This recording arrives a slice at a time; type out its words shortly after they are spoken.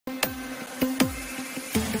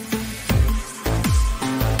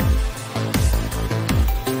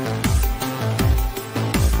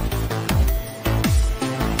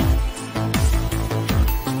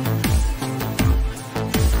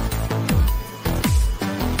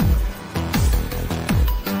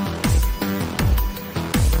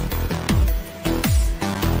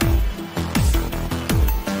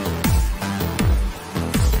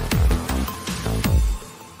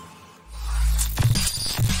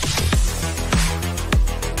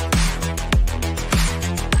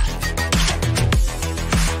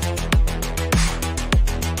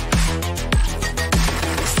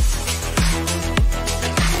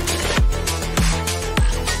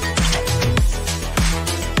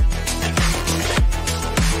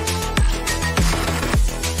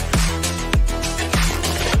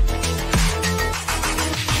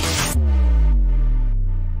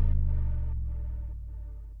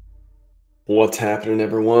What's happening,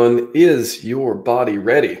 everyone? Is your body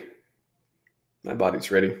ready? My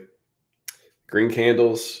body's ready. Green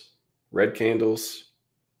candles, red candles,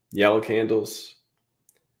 yellow candles,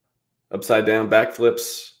 upside down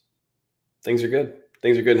backflips. Things are good.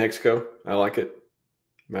 Things are good in Hexco. I like it.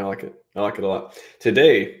 I like it. I like it a lot.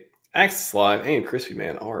 Today, Access Live and Crispy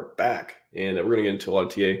Man are back, and we're going to get into a lot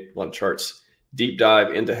of TA, a lot of charts, deep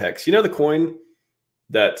dive into Hex. You know the coin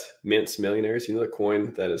that mints millionaires? You know the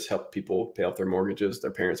coin that has helped people pay off their mortgages,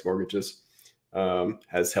 their parents' mortgages,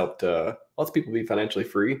 has helped lots of people be financially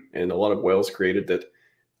free, and a lot of whales created that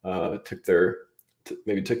took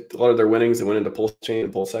a lot of their winnings and went into PulseChain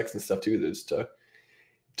and PulseX and stuff too,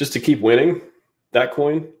 just to keep winning. That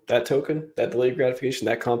coin, that token, that delayed gratification,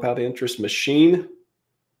 that compound interest machine.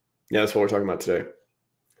 Yeah, that's what we're talking about today.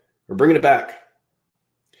 We're bringing it back.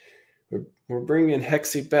 We're bringing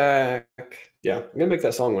Hexy back. Yeah, I'm gonna make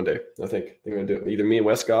that song one day. I think I'm gonna do it. Either me and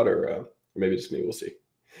Westcott or maybe just me. We'll see.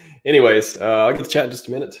 Anyways, I'll get to chat in just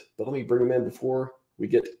a minute, but let me bring them in before we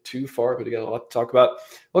get too far. But we got a lot to talk about.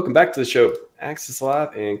 Welcome back to the show, Access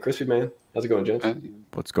Live and Crispy Man. How's it going, gents?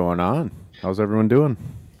 What's going on? How's everyone doing?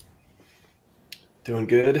 Doing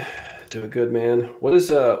good, man. What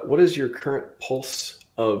is your current pulse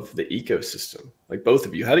of the ecosystem? Like both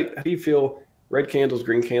of you, how do you feel? Red candles,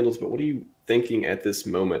 green candles, but what are you thinking at this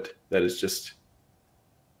moment? That is just,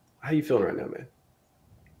 how are you feeling right now, man?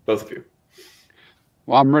 Both of you.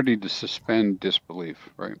 Well, I'm ready to suspend disbelief,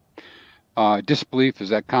 right? Disbelief is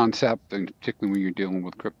that concept, and particularly when you're dealing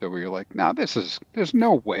with crypto, where you're like, "Now, there's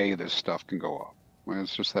no way this stuff can go up." Well,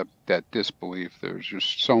 it's just that disbelief. There's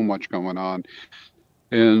just so much going on.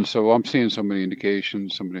 And so I'm seeing so many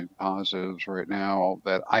indications, so many positives right now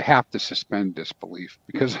that I have to suspend disbelief,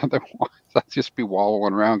 because otherwise I'll just be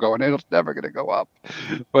wallowing around going, it's never going to go up.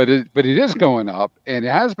 But it is going up, and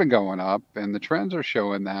it has been going up, and the trends are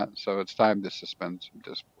showing that. So it's time to suspend some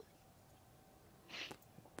disbelief.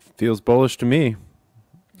 Feels bullish to me.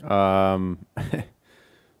 I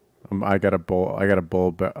got a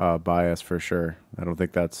bull bias for sure. I don't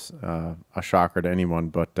think that's a shocker to anyone,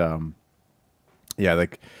 but yeah,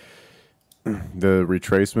 like the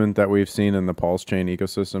retracement that we've seen in the PulseChain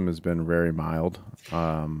ecosystem has been very mild.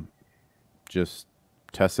 Just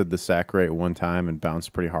tested the SAC rate one time and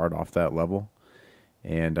bounced pretty hard off that level.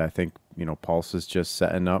 And I think, Pulse is just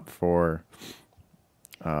setting up for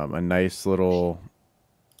a nice little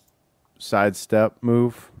sidestep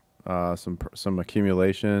move, some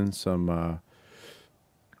accumulation, a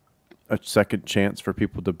second chance for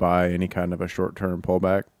people to buy any kind of a short-term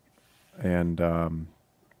pullback. And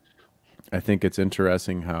I think it's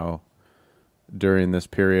interesting how during this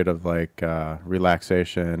period of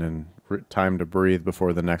relaxation and time to breathe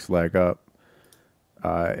before the next leg up,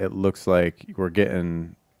 it looks like we're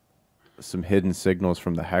getting some hidden signals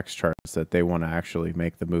from the HEX charts that they want to actually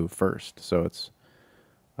make the move first. So it's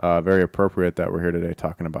very appropriate that we're here today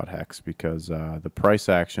talking about HEX, because the price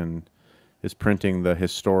action is printing the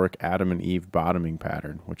historic Adam and Eve bottoming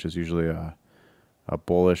pattern, which is usually a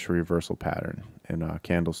bullish reversal pattern in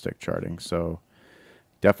candlestick charting. So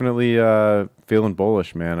definitely feeling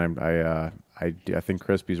bullish, man. I think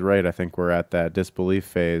Crispy's right. I think we're at that disbelief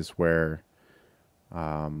phase where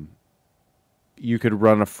you could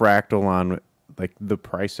run a fractal on, like, the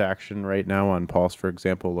price action right now on Pulse, for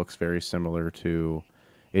example, looks very similar to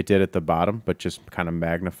it did at the bottom, but just kind of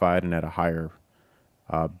magnified and at a higher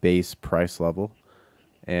base price level.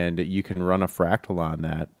 And you can run a fractal on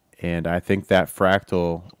that. And I think that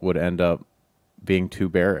fractal would end up being too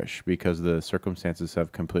bearish because the circumstances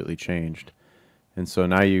have completely changed. And so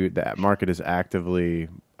now that market is actively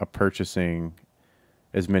purchasing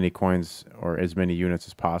as many coins or as many units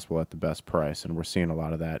as possible at the best price. And we're seeing a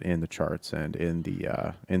lot of that in the charts and in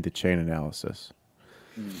the chain analysis.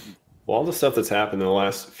 Well, all the stuff that's happened in the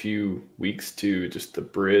last few weeks too, just the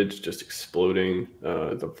bridge just exploding,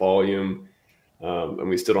 the volume. And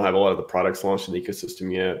we still don't have a lot of the products launched in the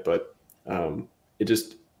ecosystem yet, but it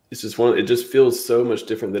just feels so much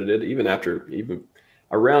different than it did even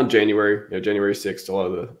around January, January 6th, a lot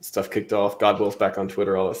of the stuff kicked off. God Will's back on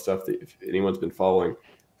Twitter, all that stuff that if anyone's been following.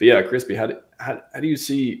 But yeah, Crispy, how do you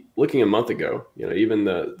see, looking a month ago, even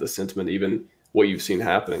the sentiment, even what you've seen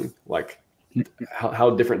happening, like how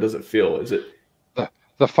different does it feel? Is it the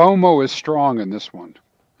FOMO is strong in this one?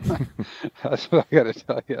 That's what I got to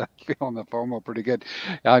tell you. I'm feeling the FOMO pretty good.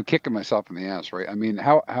 I'm kicking myself in the ass, right? I mean,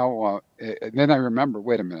 and then I remember,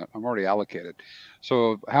 wait a minute, I'm already allocated.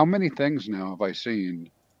 So how many things now have I seen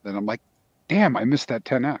that I'm like, damn, I missed that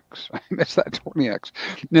 10x. I missed that 20x.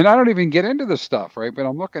 And I don't even get into this stuff, right? But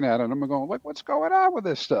I'm looking at it and I'm going, like, what's going on with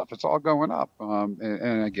this stuff? It's all going up. And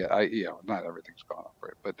not everything's gone up,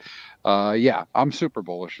 right? But yeah, I'm super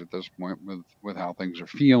bullish at this point with how things are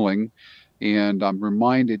feeling. And I'm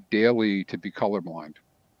reminded daily to be colorblind,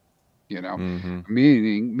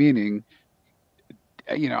 meaning,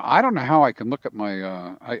 I don't know how I can look at my,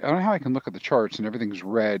 I don't know how I can look at the charts and everything's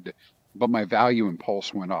red, but my value in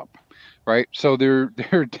Pulse went up, right? So there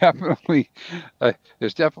definitely,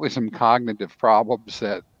 there's definitely some cognitive problems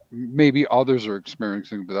that maybe others are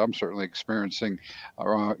experiencing, but I'm certainly experiencing,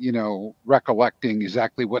 recollecting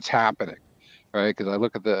exactly what's happening, right? Because I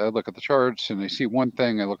look at the charts and I see one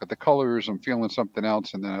thing, I look at the colors, I'm feeling something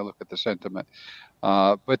else, and then I look at the sentiment.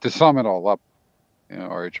 But to sum it all up,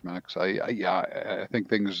 RHMax, I think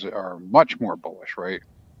things are much more bullish, right,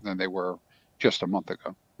 than they were just a month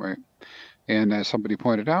ago, right? And as somebody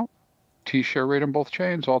pointed out, T-share rate on both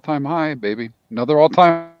chains, all-time high, baby. Another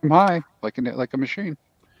all-time high, like a machine.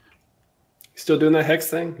 You still doing that HEX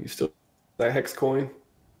thing? You still that HEX coin?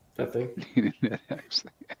 That thing?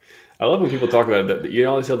 I love when people talk about it. That you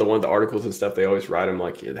always have the articles and stuff. They always write them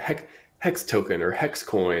like the HEX token or HEX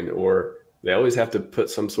coin, or they always have to put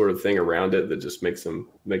some sort of thing around it that just makes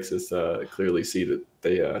us clearly see that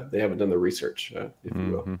they haven't done the research, if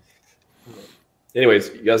you will. Anyways,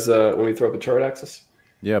 you guys, want me to throw up a chart axis?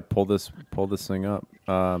 Yeah, pull this thing up.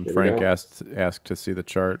 Frank asked to see the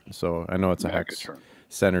chart, so I know it's a HEX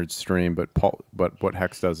centered stream, but what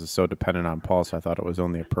HEX does is so dependent on Pulse. I thought it was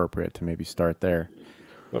only appropriate to maybe start there.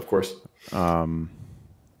 Of course.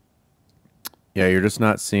 Yeah, you're just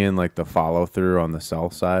not seeing like the follow through on the sell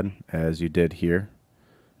side as you did here,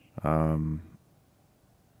 in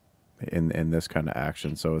this kind of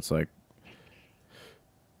action. So it's like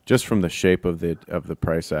just from the shape of the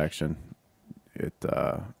price action,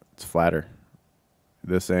 it's flatter.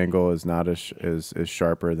 This angle is not is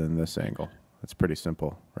sharper than this angle. It's pretty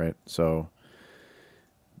simple, right? So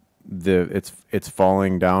it's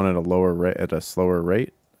falling down at a lower rate, at a slower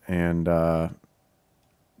rate, and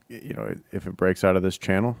if it breaks out of this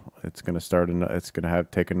channel, it's going to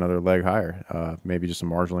take another leg higher, maybe just a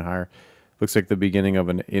marginally higher. Looks like the beginning of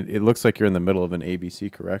it looks like you're in the middle of an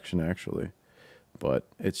ABC correction actually, but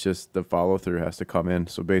it's just the follow through has to come in.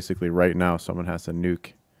 So basically right now someone has to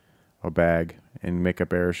nuke a bag and make a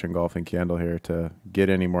bearish engulfing candle here to get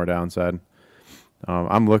any more downside.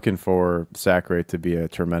 I'm looking for SAC rate to be a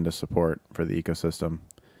tremendous support for the ecosystem,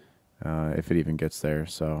 if it even gets there.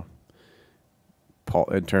 So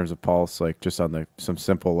in terms of Pulse, like just on some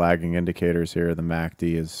simple lagging indicators here, the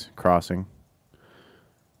MACD is crossing,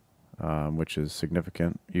 which is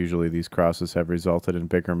significant. Usually these crosses have resulted in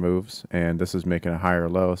bigger moves, and this is making a higher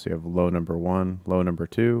low. So you have low number 1, low number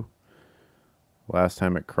 2. Last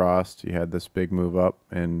time it crossed, you had this big move up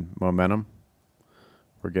in momentum.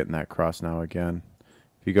 We're getting that cross now again.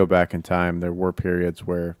 If you go back in time, there were periods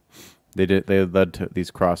where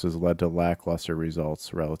these crosses led to lackluster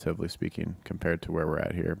results, relatively speaking, compared to where we're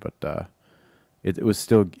at here. But it was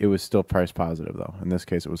still price positive though. In this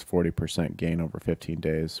case, it was 40% gain over 15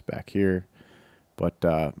 days back here. But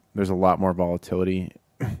there's a lot more volatility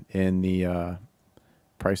in the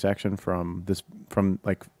price action from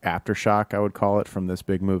like aftershock, I would call it, from this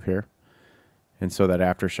big move here. And so that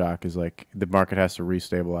aftershock is like the market has to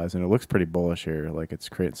restabilize, and it looks pretty bullish here. Like it's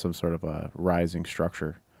creating some sort of a rising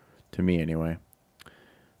structure, to me anyway.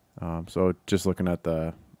 So just looking at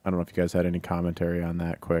I don't know if you guys had any commentary on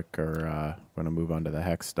that quick, or going to move on to the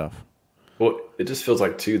HEX stuff. Well, it just feels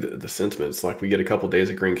like too the sentiment. It's like we get a couple days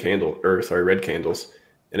of red candles,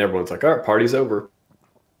 and everyone's like, "All right, party's over."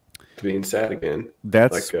 Being sad again.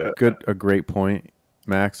 That's a great point,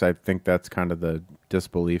 Max. I think that's kind of the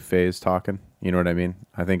disbelief phase talking. You know what I mean?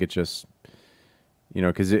 I think it just,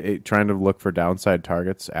 because trying to look for downside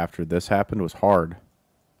targets after this happened was hard,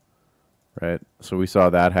 right? So we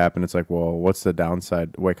saw that happen. It's like, well, what's the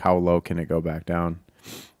downside? Like, how low can it go back down?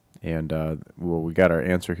 And we got our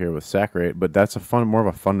answer here with SAC rate, but that's more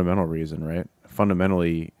of a fundamental reason, right?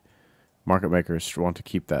 Fundamentally, market makers want to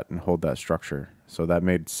keep that and hold that structure. So that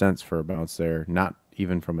made sense for a bounce there, not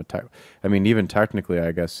even from even technically,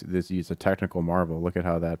 I guess this is a technical marvel. Look at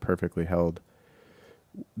how that perfectly held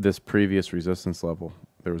this previous resistance level.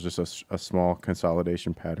 There was just a small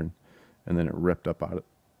consolidation pattern, and then it ripped up out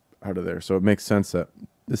of there. So it makes sense that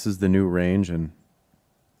this is the new range, and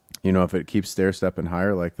if it keeps stair-stepping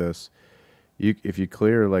higher like this, if you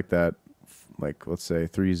clear like that, like let's say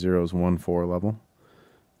 3014 level,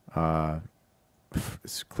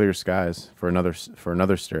 it's clear skies for another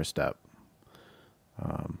stair step.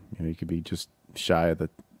 You could be just shy of the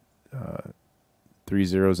 3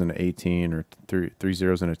 zeros and an 18, or three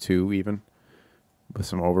zeros and a 2 even, with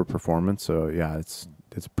some overperformance. So yeah, it's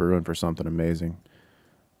brewing for something amazing.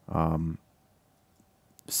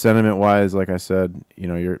 Sentiment wise, like I said, you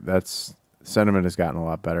know, sentiment has gotten a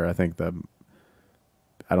lot better. I think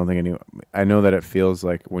I know that it feels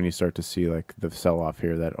like when you start to see like the sell off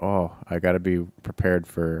here that, oh, I got to be prepared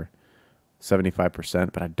for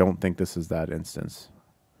 75%, but I don't think this is that instance.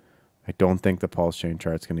 I don't think the PulseChain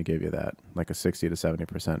chart's going to give you that, like a 60 to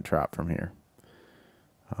 70% drop from here.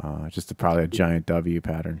 Just probably a giant W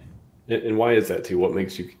pattern. And why is that too? What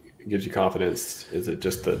gives you confidence? Is it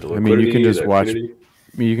just the liquidity? I mean, you can just watch.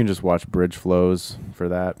 You can just watch bridge flows for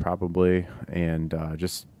that probably, and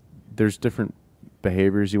just there's different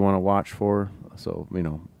behaviors you want to watch for. So, you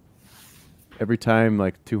know, every time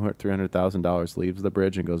like $300,000 leaves the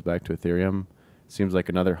bridge and goes back to Ethereum, it seems like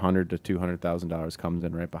another $100,000 to $200,000 comes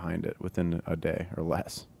in right behind it within a day or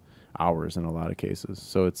less, hours in a lot of cases.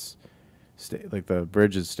 So it's like the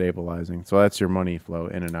bridge is stabilizing. So that's your money flow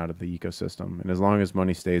in and out of the ecosystem. And as long as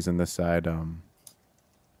money stays in this side,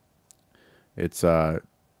 it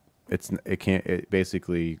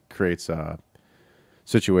basically creates a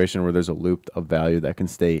situation where there's a loop of value that can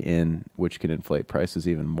stay in, which can inflate prices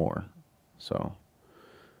even more. So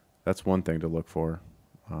that's one thing to look for.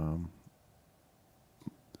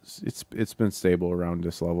 It's been stable around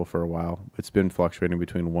this level for a while. It's been fluctuating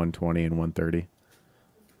between 120 and 130.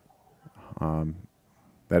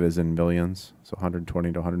 That is in millions, so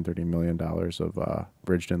 120 to 130 million dollars of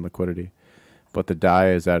bridged in liquidity. But the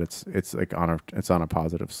DAI is at it's on a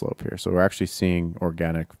positive slope here. So we're actually seeing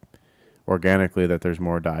organically that there's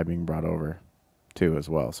more DAI being brought over too as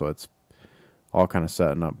well. So it's all kind of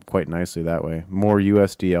setting up quite nicely that way. More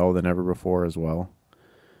USDL than ever before as well.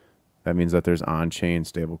 That means that there's on-chain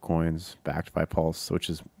stable coins backed by Pulse, which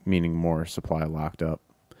is meaning more supply locked up.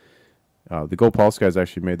 The Go Pulse guys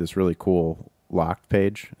actually made this really cool locked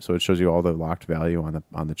page. So it shows you all the locked value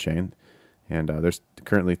on the chain. And there's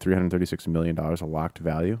currently $336 million of locked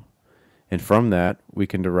value. And from that, we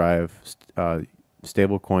can derive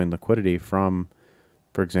stablecoin liquidity from,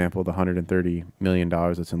 for example, the $130 million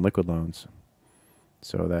that's in liquid loans.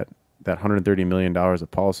 So that $130 million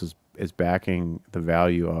of Pulse is backing the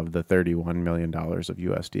value of the $31 million of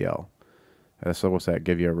USDL. So what's that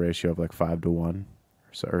give you a ratio of like 5 to 1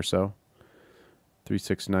 or so? 3,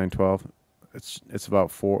 6, 9, 12. It's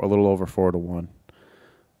about a little over 4 to 1.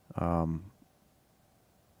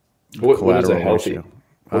 What is a healthy?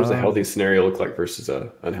 What does a healthy scenario look like versus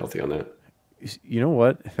a unhealthy on that? You know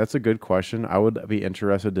what? That's a good question. I would be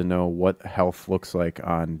interested to know what health looks like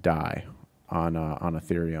on DAI, on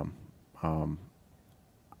Ethereum. I'm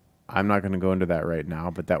not going to go into that right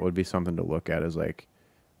now, but that would be something to look at. Is like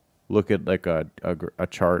look at like a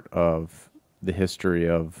chart of the history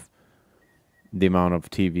of the amount of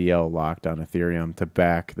TVL locked on Ethereum to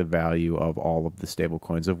back the value of all of the stable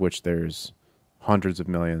coins, of which there's hundreds of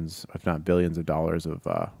millions, if not billions of dollars of,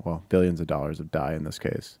 billions of dollars of DAI in this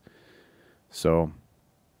case. So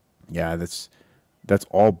yeah, that's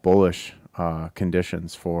all bullish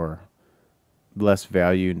conditions for less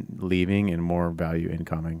value leaving and more value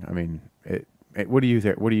incoming. I mean, what do you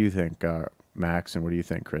think? What do you think, Max, and what do you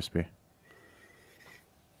think, Crispy?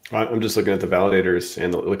 I'm just looking at the validators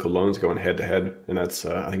and the liquid loans going head to head, and that's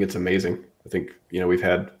I think it's amazing. I think we've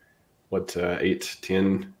had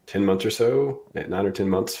 10 months or so, 9 or 10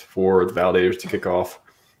 months for the validators to kick off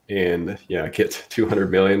and get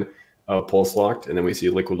 200 million Pulse locked, and then we see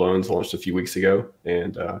liquid loans launched a few weeks ago,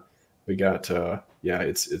 and we got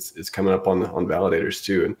it's coming up on validators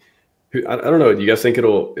too. And I don't know, do you guys think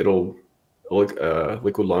it'll look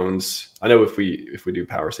liquid loans? I know if we do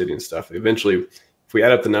Power City and stuff, eventually if we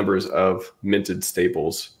add up the numbers of minted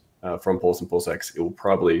stables from Pulse and PulseX, it will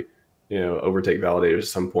probably overtake validators at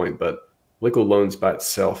some point. But liquid loans by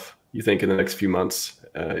itself, you think in the next few months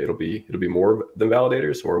it'll be more than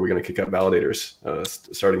validators, or are we going to kick up validators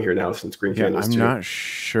starting here now since green candles? I'm not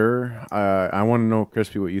sure. I want to know,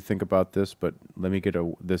 Crispy, what you think about this, but let me get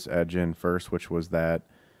this edge in first, which was that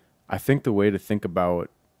I think the way to think about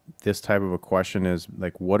this type of a question is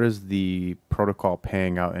like, what is the protocol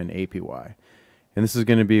paying out in APY? And this is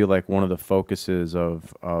going to be like one of the focuses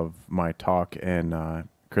of my talk, and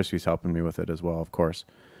Crispy's helping me with it as well, of course.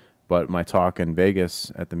 But my talk in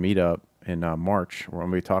Vegas at the meetup in March, we're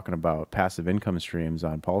going to be talking about passive income streams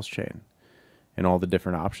on PulseChain and all the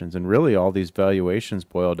different options. And really all these valuations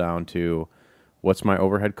boil down to what's my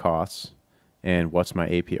overhead costs and what's my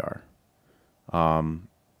APR.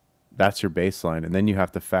 That's your baseline. And then you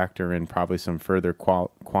have to factor in probably some further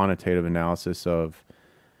quantitative analysis of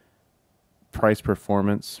price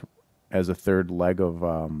performance as a third leg of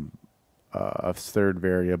a third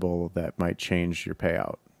variable that might change your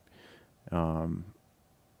payout.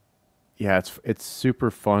 Yeah, it's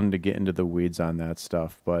super fun to get into the weeds on that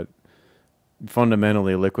stuff, but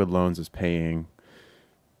fundamentally, Liquid Loans is paying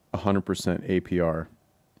 100% APR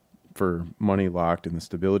for money locked in the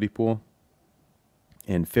stability pool,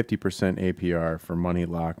 and 50% APR for money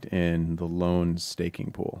locked in the loan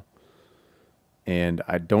staking pool. And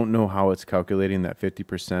I don't know how it's calculating that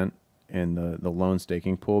 50% in the loan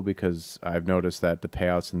staking pool, because I've noticed that the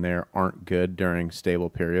payouts in there aren't good during stable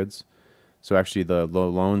periods. So actually the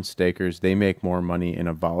loan stakers, they make more money in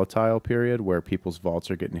a volatile period where people's vaults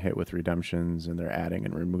are getting hit with redemptions and they're adding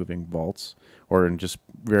and removing vaults, or in just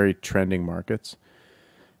very trending markets.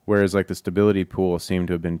 Whereas like the stability pool seemed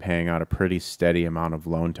to have been paying out a pretty steady amount of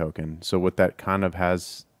loan token. So what that kind of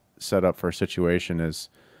has set up for a situation is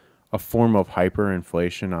a form of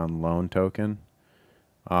hyperinflation on loan token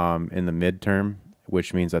in the midterm,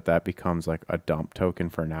 which means that that becomes like a dump token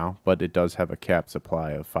for now, but it does have a capped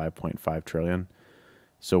supply of 5.5 trillion.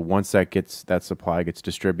 So once that supply gets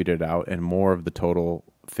distributed out and more of the total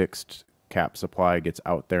fixed cap supply gets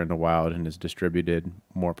out there in the wild and is distributed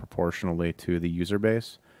more proportionally to the user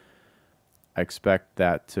base, I expect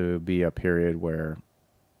that to be a period where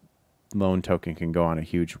loan token can go on a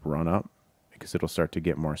huge run up because it'll start to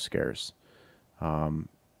get more scarce.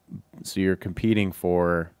 So you're competing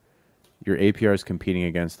for, your APR is competing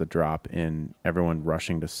against the drop in everyone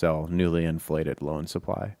rushing to sell newly inflated loan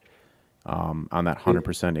supply on that 100%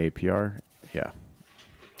 APR. Yeah.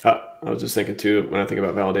 I was just thinking too, when I think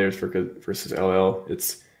about validators versus LL,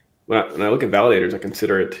 it's when I look at validators, I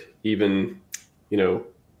consider it even,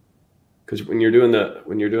 because when you're doing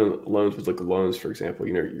loans with liquid loans, for example,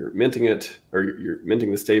 you're minting it, or you're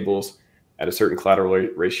minting the stables at a certain collateral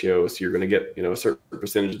ratio, so you're going to get a certain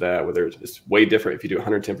percentage of that. Whether it's way different if you do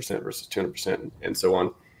 110% versus 200% and so on.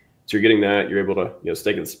 So you're getting that, you're able to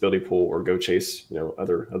stake in the stability pool or go chase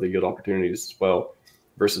other yield opportunities as well.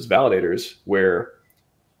 Versus validators, where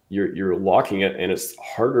you're locking it, and it's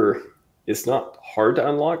harder. It's not hard to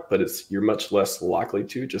unlock, but you're much less likely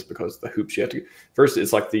to, just because the hoops you have to. First,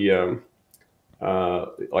 it's like the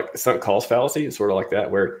like sunk cost fallacy. It's sort of like that,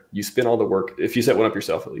 where you spend all the work. If you set one up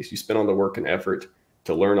yourself, at least you spend all the work and effort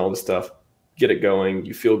to learn all the stuff, get it going.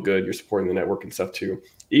 You feel good. You're supporting the network and stuff too.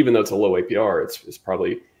 Even though it's a low APR, it's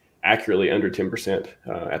probably accurately under 10%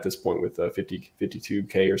 at this point with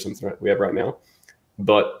 52K or something we have right now.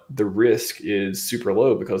 But the risk is super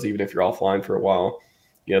low, because even if you're offline for a while,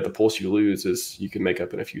 the pulse you lose is you can make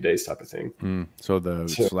up in a few days type of thing. So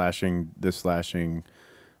slashing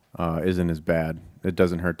isn't as bad. It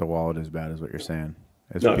doesn't hurt the wallet as bad as what you're saying.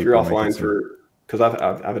 No, if you're offline because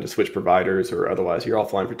I've had to switch providers or otherwise, you're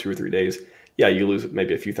offline for 2 or 3 days. Yeah, you lose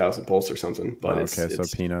maybe a few thousand pulse or something, but so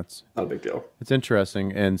peanuts. Not a big deal. It's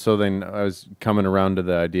interesting. And so then I was coming around to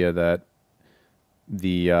the idea that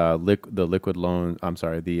the liquid loan,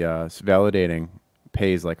 validating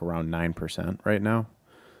pays like around 9% right now.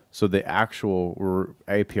 So the actual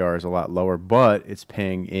APR is a lot lower, but it's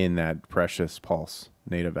paying in that precious Pulse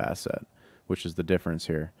native asset, which is the difference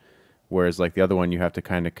here. Whereas like the other one, you have to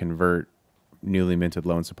kind of convert newly minted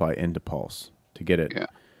loan supply into Pulse to get it. Yeah.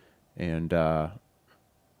 And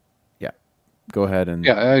go ahead and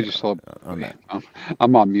I just love on that.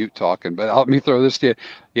 I'm on mute talking, but let me throw this to you.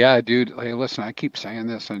 Yeah, dude. Hey, listen, I keep saying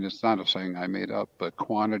this, and it's not a saying I made up, but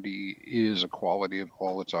quantity is a quality of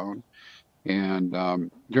all its own. And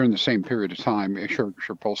during the same period of time, sure,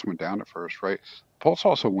 Pulse went down at first, right? Pulse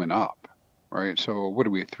also went up, right? So what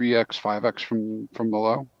are we, 3x, 5x from the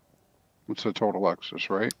low? What's the total X's,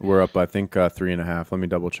 right? We're up, I think, 3.5. Let me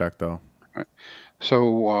double check though. Right.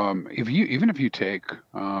 So even if you take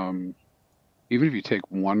one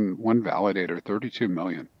validator, 32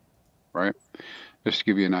 million, right? Just to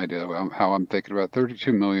give you an idea of how I'm thinking about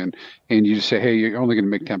 32 million, and you just say, hey, you're only going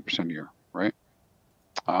to make 10% a year, right?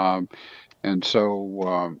 And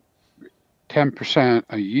so 10%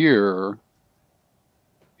 a year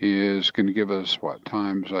is going to give us what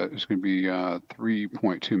times? It's going to be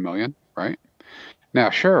 3.2 million, right? Now,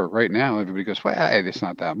 sure, right now everybody goes, well, hey, it's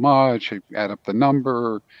not that much. I add up the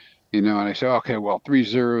number, and I say, okay, well, 3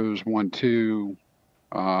 zeros, 1 2,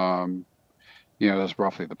 that's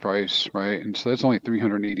roughly the price, right? And so that's only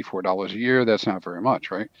 $384 a year. That's not very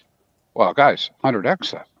much, right? Well, guys,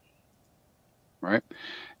 100x that, right?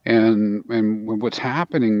 And what's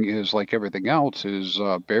happening is, like everything else, is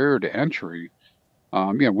barrier to entry.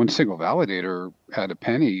 One single validator at a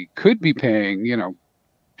penny could be paying,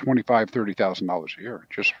 $25,000, $30,000 a year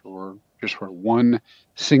just for one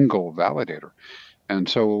single validator. And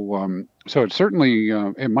so, so it certainly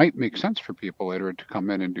it might make sense for people later to come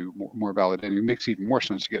in and do more validating. It makes even more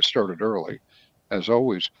sense to get started early, as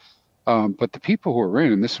always. But the people who are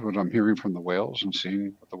in, and this is what I'm hearing from the whales and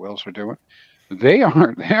seeing what the whales are doing, they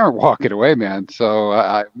aren't walking away, man. So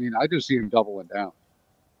I mean, I just see them doubling down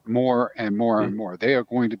more and more and more. They are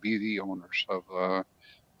going to be the owners of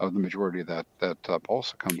the majority of that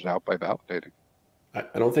pulse that comes out by validating.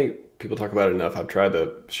 I don't think people talk about it enough. I've tried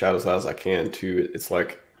to shout as loud as I can too. It's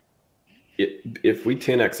like if we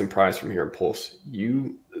 10x in price from here in Pulse,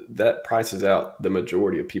 that prices out the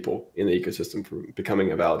majority of people in the ecosystem from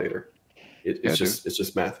becoming a validator. It's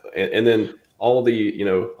just math. And then all the,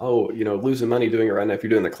 losing money doing it right now. If you're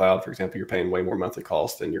doing the cloud, for example, you're paying way more monthly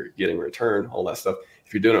cost than you're getting in return, all that stuff.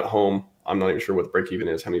 If you're doing it at home, I'm not even sure what the break even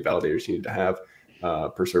is, how many validators you need to have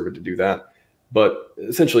per server to do that. But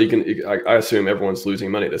essentially, I assume everyone's losing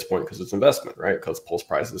money at this point because it's investment, right? Because Pulse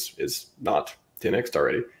price is not 10x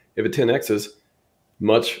already. If it 10x is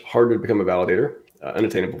much harder to become a validator,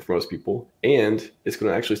 unattainable for most people, and it's going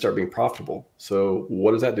to actually start being profitable. So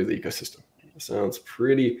what does that do to the ecosystem? It sounds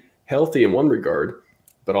pretty healthy in one regard,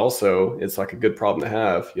 but also it's like a good problem to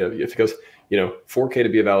have. If it goes, 4K to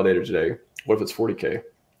be a validator today, what if it's 40K?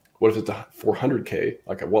 What if it's 400K?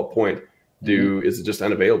 Like at what point is it just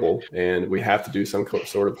unavailable and we have to do some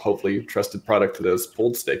sort of hopefully trusted product to this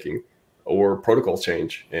pooled staking or protocol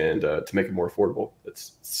change and to make it more affordable?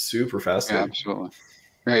 It's super fascinating. Yeah, absolutely.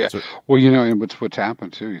 Yeah. Well, and what's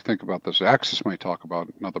happened too. You think about this. Axis might talk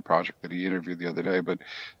about another project that he interviewed the other day, but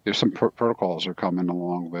there's some protocols that are coming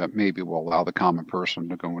along that maybe will allow the common person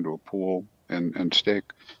to go into a pool and stake.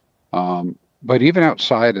 But even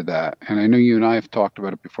outside of that, and I know you and I have talked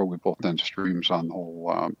about it before, we both done streams on the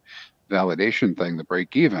whole validation thing, the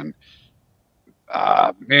break even.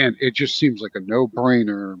 Man, it just seems like a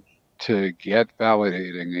no-brainer to get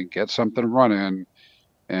validating and get something running.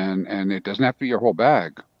 And it doesn't have to be your whole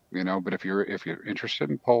bag, but if you're interested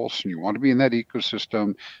in Pulse and you want to be in that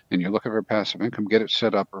ecosystem and you're looking for passive income, get it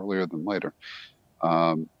set up earlier than later.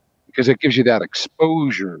 Because it gives you that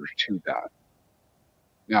exposure to that.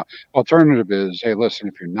 Now, alternative is, hey, listen,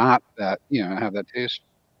 if you're not that, have that taste,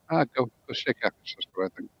 go stake Axis, I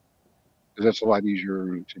think. Because that's a lot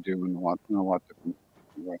easier to do and a lot different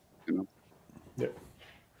way, Yeah.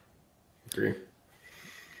 Agree.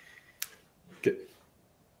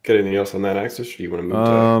 Got anything else on that Axis? Or do you want to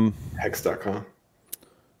move to hex.com?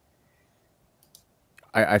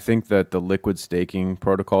 I think that the liquid staking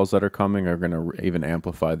protocols that are coming are going to even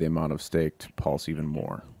amplify the amount of staked Pulse even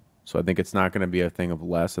more. So I think it's not going to be a thing of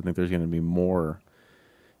less. I think there's going to be more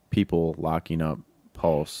people locking up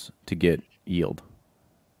Pulse to get yield.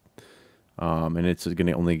 And it's going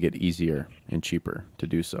to only get easier and cheaper to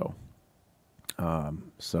do so.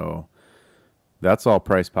 So that's all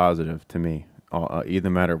price positive to me. Either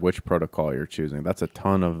matter which protocol you're choosing. That's a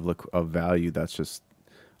ton of value that's just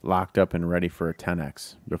locked up and ready for a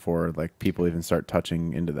 10x before people even start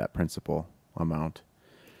touching into that principal amount.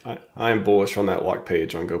 I'm bullish on that lock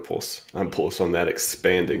page on GoPulse. I'm bullish on that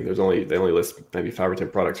expanding. They only list maybe 5 or 10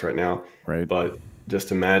 products right now. Right. But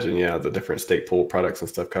just imagine, the different stake pool products and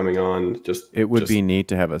stuff coming on. It would be neat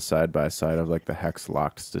to have a side by side of the hex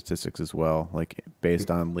locked statistics as well, based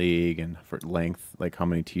on league and for length, how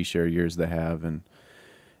many T-share years they have, and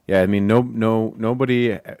yeah, I mean,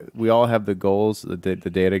 nobody. We all have the goals. The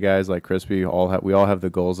data guys like Crispy we all have the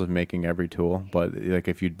goals of making every tool, but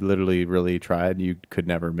if you literally really tried, you could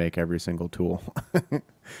never make every single tool.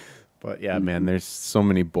 But yeah, man, there's so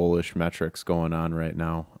many bullish metrics going on right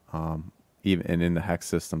now. Even and in the hex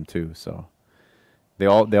system too, so they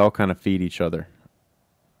all kind of feed each other.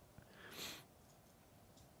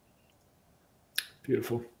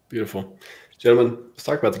 Beautiful, gentlemen. Let's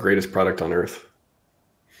talk about the greatest product on earth.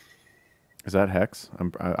 Is that Hex?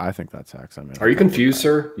 I think that's Hex. I mean, are you confused,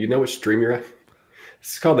 sir? You know which stream you're at?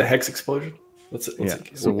 It's called the HEX Explosion.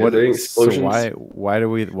 So what? So why are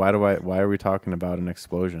we talking about an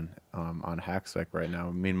explosion on Hex right now?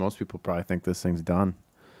 I mean, most people probably think this thing's done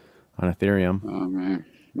on Ethereum. Oh man,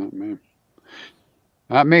 not me.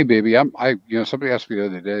 Not me, baby. Somebody asked me the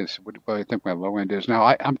other day, what do I think my low end is?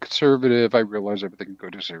 Now I'm conservative. I realize everything can go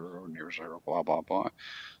to zero, near zero, blah blah blah.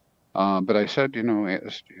 But I said,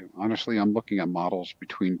 honestly, I'm looking at models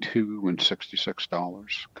between $2 and $66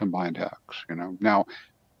 combined hex. Now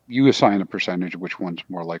you assign a percentage of which one's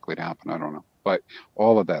more likely to happen. I don't know, but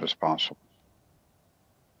all of that is possible.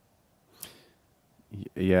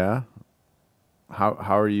 Yeah.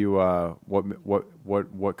 How are you?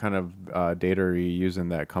 What kind of data are you using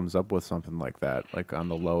that comes up with something like that? On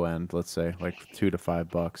the low end, let's say $2 to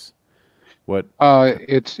 $5. What?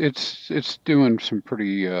 It's doing some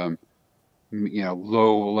pretty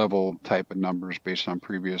low level type of numbers based on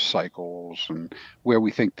previous cycles and where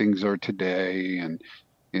we think things are today, and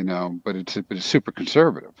but it's super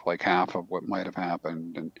conservative, like half of what might have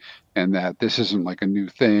happened, and that this isn't like a new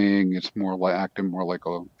thing. It's more like acting more like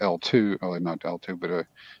a L2, or not L2,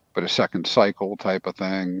 but a second cycle type of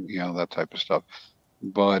thing, that type of stuff.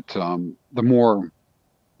 But the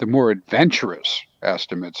more adventurous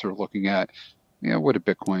estimates are looking at, what did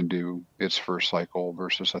Bitcoin do its first cycle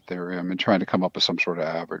versus Ethereum, and trying to come up with some sort of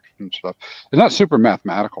average and stuff. It's not super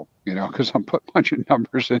mathematical, because I'm putting a bunch of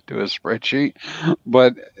numbers into a spreadsheet,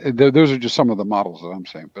 but those are just some of the models that I'm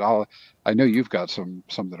saying. But I know you've got some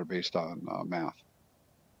that are based on math.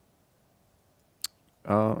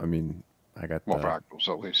 I mean, I got fractals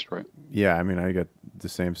at least, right? Yeah, I mean, I got the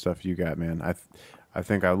same stuff you got, man. I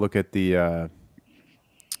think I look at the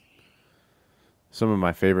some of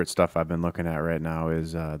my favorite stuff I've been looking at right now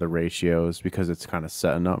is the ratios, because it's kind of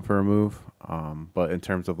setting up for a move. But in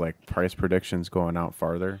terms of like price predictions going out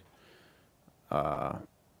farther,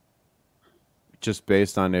 just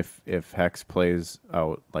based on if HEX plays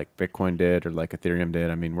out like Bitcoin did or like Ethereum did,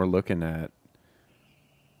 I mean, we're looking at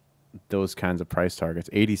those kinds of price targets.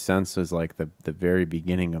 80 cents is like the very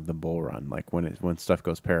beginning of the bull run, like when stuff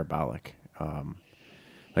goes parabolic.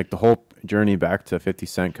 Like the whole journey back to 50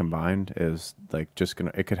 cent combined is like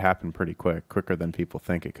it could happen pretty quicker than people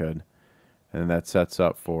think it could. And that sets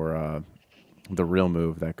up for the real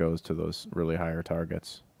move that goes to those really higher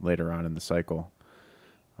targets later on in the cycle.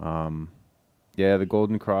 Yeah, the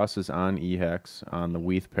golden cross is on EHEX on the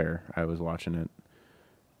WETH pair. I was watching it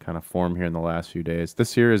kind of form here in the last few days.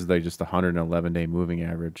 This here is like just a 111-day moving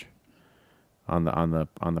average on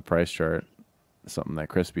the price chart. Something that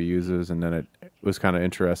Crispy uses, and then it was kind of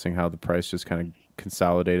interesting how the price just kind of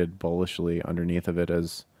consolidated bullishly underneath of it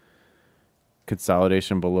as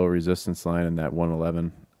consolidation below resistance line in that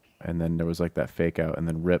 111, and then there was like that fake out and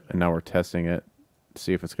then rip, and now we're testing it to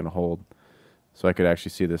see if it's going to hold. So I could actually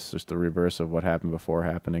see this just the reverse of what happened before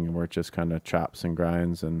happening, and where it just kind of chops and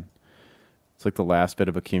grinds, and it's like the last bit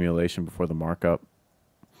of accumulation before the markup.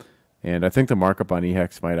 And I think the markup on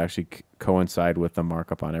EHEX might actually coincide with the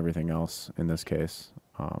markup on everything else in this case.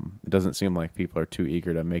 It doesn't seem like people are too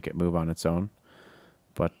eager to make it move on its own.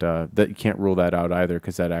 But that you can't rule that out either,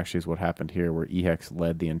 because that actually is what happened here, where EHEX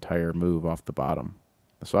led the entire move off the bottom.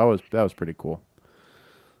 So that was pretty cool.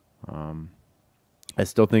 I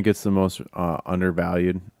still think it's the most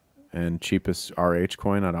undervalued and cheapest RH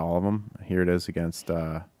coin out of all of them. Here it is against...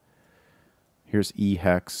 Here's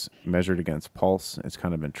EHEX measured against Pulse. It's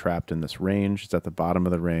kind of been trapped in this range. It's at the bottom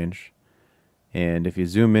of the range. And if you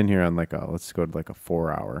zoom in here on let's go to like a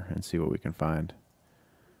 4 hour and see what we can find.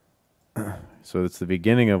 So it's the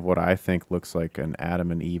beginning of what I think looks like an Adam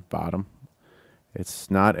and Eve bottom. It's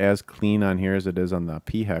not as clean on here as it is on the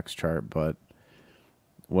PHEX chart, but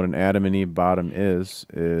what an Adam and Eve bottom is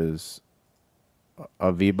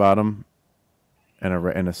a V bottom and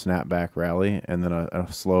a snapback rally, and then a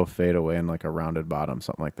slow fade away and like a rounded bottom,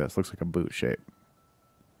 something like this. Looks like a boot shape.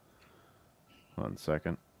 1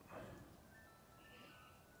 second.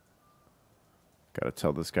 Got to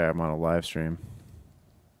tell this guy I'm on a live stream.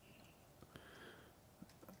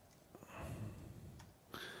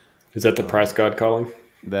 Is that the price god calling?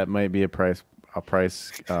 That might be a price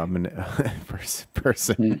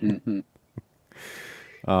person.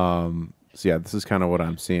 So yeah, this is kind of what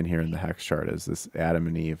I'm seeing here in the HEX chart, is this Adam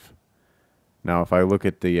and Eve. Now, if I look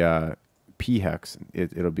at the PHEX,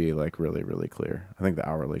 it'll be like really, really clear. I think the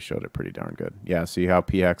hourly showed it pretty darn good. Yeah, see how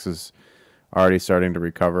PHEX is already starting to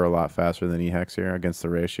recover a lot faster than EHEX here against the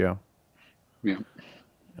ratio? Yeah.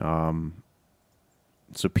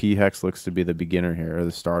 So PHEX looks to be the beginner here, or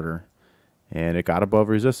the starter. And it got above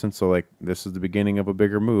resistance, so like this is the beginning of a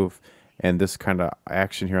bigger move. And this kind of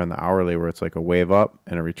action here on the hourly, where it's like a wave up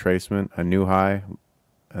and a retracement, a new high,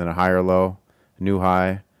 and a higher low, a new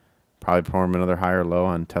high, probably perform another higher low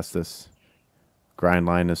and test this grind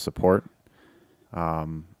line as support.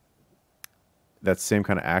 That same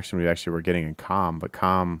kind of action we actually were getting in COM, but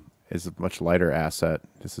COM is a much lighter asset.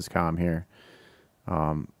 This is COM here.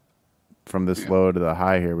 From this low to the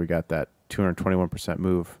high here, we got that 221%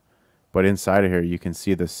 move. But inside of here, you can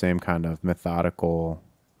see the same kind of methodical...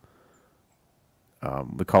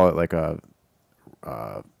 we call it like a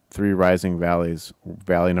 3 rising valleys.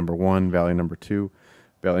 Valley number 1, valley number 2,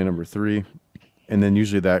 valley number 3. And then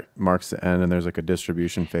usually that marks the end, and there's like a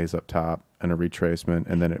distribution phase up top and a retracement,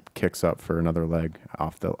 and then it kicks up for another leg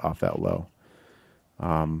off that low.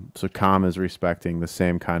 So COM is respecting the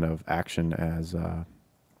same kind of action as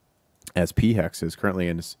PHEX is currently,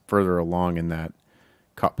 and is further along in that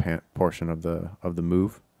cup portion of the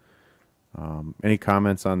move. Any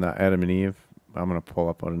comments on the Adam and Eve? I'm going to pull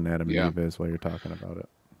up what an Adam Yeah. and Eve is while you're talking about it.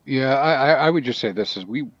 Yeah, I would just say this is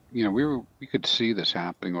we could see this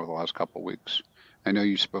happening over the last couple of weeks. I know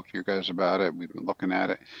you spoke to your guys about it. We've been looking at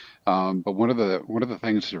it, but one of the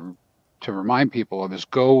things to remind people of is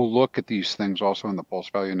go look at these things also in the pulse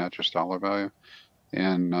value, not just dollar value,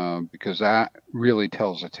 and because that really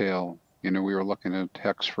tells a tale. We were looking at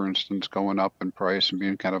HEX, for instance, going up in price and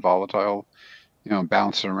being kind of volatile,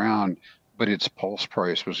 bouncing around, but its pulse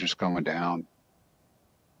price was just going down.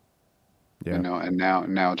 Yeah. And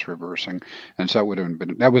now it's reversing, and so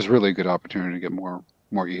that was really a good opportunity to get more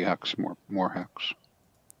EHEX, more HEX.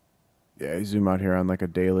 Yeah, you zoom out here on like a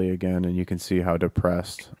daily again, and you can see how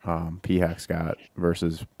depressed PHEX got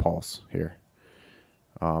versus Pulse here.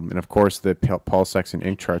 And of course, the PulseX and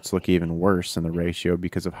Ink charts look even worse in the ratio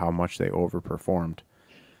because of how much they overperformed.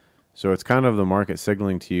 So it's kind of the market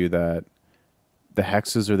signaling to you that the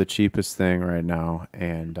hexes are the cheapest thing right now,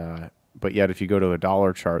 and but yet if you go to a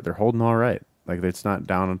dollar chart, they're holding all right. Like it's not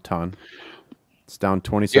down a ton. It's down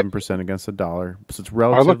 27% against the dollar, so it's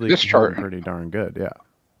relatively this chart pretty darn good. Yeah.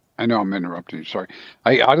 I know I'm interrupting you. Sorry.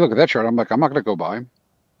 I look at that chart. I'm like, I'm not going to go buy.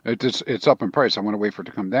 It's up in price. I want to wait for it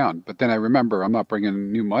to come down. But then I remember I'm not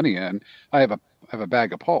bringing new money in. I have a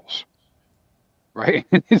bag of Pulse, right?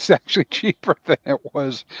 It's actually cheaper than it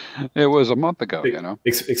was a month ago.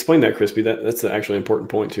 Explain that, Crispy. That's an actually important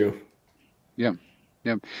point too. Yeah.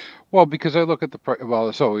 Yeah. Well, because I look at the price.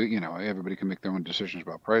 Well, so everybody can make their own decisions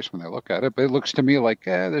about price when they look at it. But it looks to me like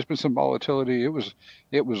there's been some volatility. It was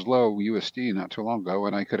low USD not too long ago,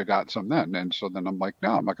 and I could have got some then. And so then I'm like,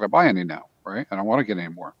 no, I'm not going to buy any now, right? I don't want to get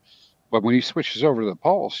any more. But when he switches over to the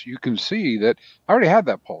Pulse, you can see that I already had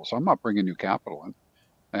that Pulse. I'm not bringing new capital in.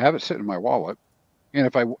 I have it sitting in my wallet, and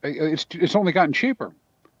it's only gotten cheaper.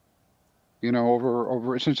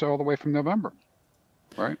 Over since all the way from November.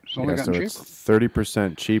 Right. It's only gotten cheaper. It's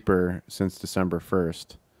 30% cheaper since December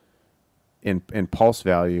 1st in pulse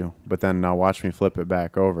value, but then now watch me flip it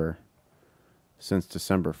back over since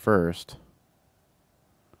December 1st.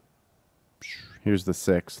 Here's the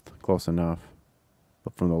 6th, close enough.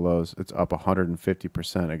 But from the lows, it's up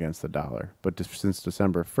 150% against the dollar. But since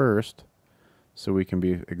December 1st, so we can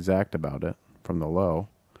be exact about it, from the low,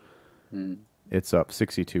 it's up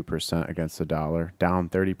 62% against the dollar, down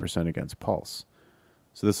 30% against pulse.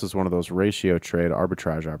 So this is one of those ratio trade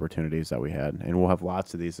arbitrage opportunities that we had, and we'll have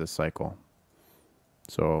lots of these this cycle.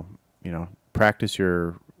 So, practice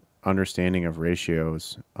your understanding of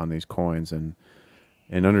ratios on these coins and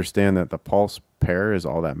understand that the pulse pair is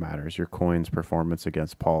all that matters. Your coin's performance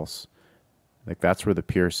against pulse. Like that's where the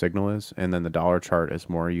pure signal is, and then the dollar chart is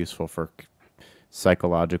more useful for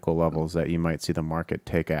psychological levels that you might see the market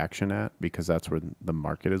take action at because that's where the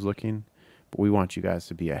market is looking. But we want you guys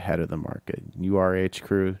to be ahead of the market. You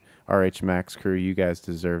RHMax crew, you guys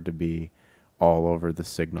deserve to be all over the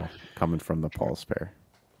signal coming from the pulse pair.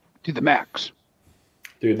 To the max.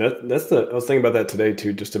 Dude, I was thinking about that today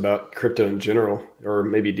too, just about crypto in general, or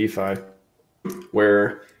maybe DeFi,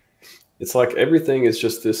 where it's like everything is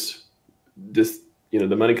just this,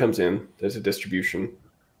 the money comes in, there's a distribution,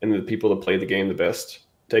 and the people that play the game the best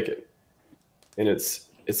take it. And it's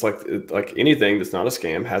like anything that's not a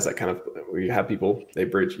scam has that kind of, where you have people, they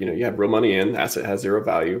bridge, you have real money in, asset has zero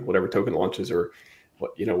value, whatever token launches or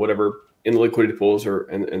whatever in the liquidity pools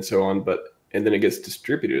and so on. And then it gets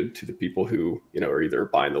distributed to the people who, are either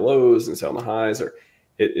buying the lows and selling the highs, or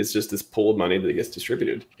it's just this pool of money that gets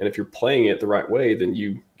distributed. And if you're playing it the right way, then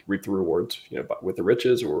you reap the rewards, with the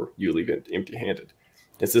riches, or you leave it empty handed.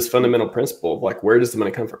 It's this fundamental principle of like, where does the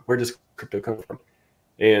money come from? Where does crypto come from?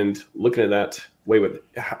 And looking at that way,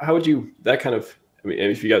 how would you, that kind of, and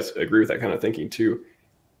if you guys agree with that kind of thinking too,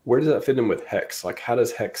 where does that fit in with HEX? Like, how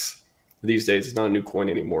does HEX these days, it's not a new coin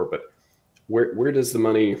anymore, but where does the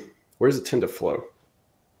money, where does it tend to flow?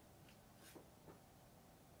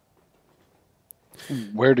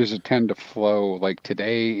 Where does it tend to flow, like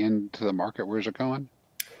today into the market? Where's it going?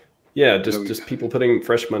 Yeah, just people putting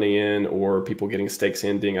fresh money in, or people getting stakes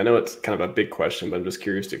ending. I know it's kind of a big question, but I'm just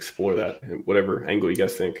curious to explore that and whatever angle you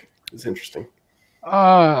guys think is interesting.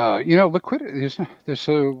 Liquidity.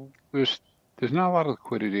 There's not a lot of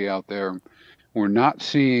liquidity out there. We're not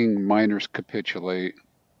seeing miners capitulate.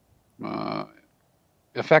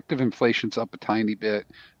 Effective inflation's up a tiny bit,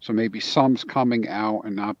 so maybe some's coming out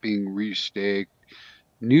and not being restaked.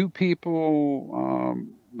 New people,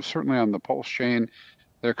 certainly on the PulseChain,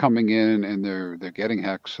 they're coming in and they're getting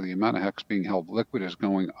HEX. So the amount of HEX being held liquid is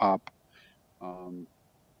going up.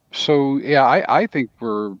 So yeah, I think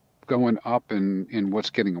we're going up in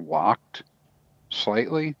what's getting locked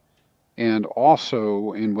slightly, and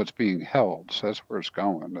also in what's being held. So that's where it's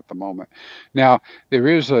going at the moment. Now, there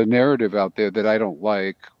is a narrative out there that I don't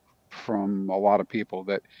like from a lot of people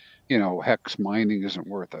that, hex mining isn't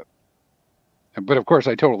worth it. But of course,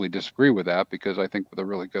 I totally disagree with that, because I think with a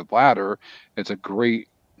really good ladder, it's a great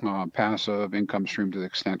passive income stream to the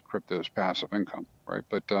extent crypto is passive income, right?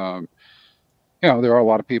 But there are a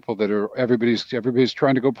lot of people that are everybody's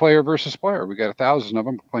trying to go player versus player. We got 1,000 of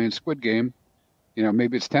them playing Squid Game.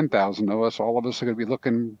 Maybe it's 10,000 of us. All of us are going to be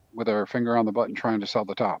looking with our finger on the button trying to sell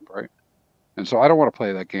the top, right? And so I don't want to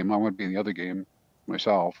play that game. I want to be in the other game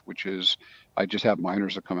myself, which is I just have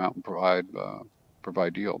miners that come out and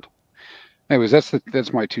provide yield. Anyways,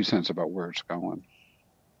 that's my 2 cents about where it's going.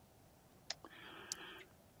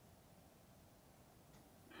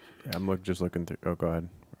 Yeah, I'm just looking through. Oh, go ahead.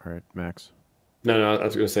 All right, Max. No, I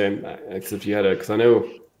was going to say, if you had because I know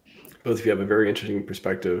both of you have a very interesting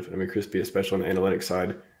perspective. I mean, Crispy, especially on the analytics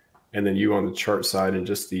side, and then you on the chart side, and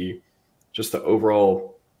just the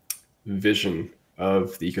overall vision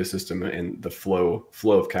of the ecosystem and the flow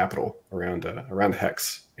of capital around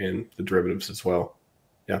HEX and the derivatives as well.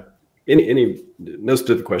 Yeah. Any no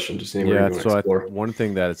specific question, just anywhere you want to explore. One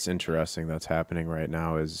thing that's interesting that's happening right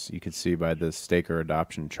now is you can see by the staker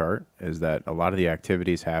adoption chart is that a lot of the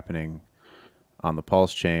activities happening on the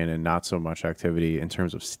PulseChain and not so much activity in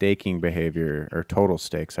terms of staking behavior, or total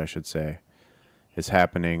stakes, I should say, is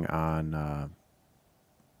happening on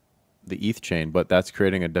the ETH chain, but that's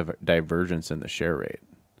creating a divergence in the share rate.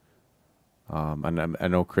 And I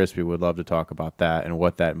know Crispy would love to talk about that and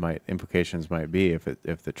what that implications might be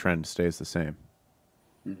if the trend stays the same.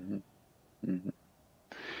 Mm-hmm. Mm-hmm.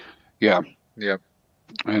 Yeah.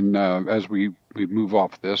 And as we move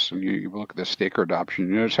off this, and you look at the staker adoption,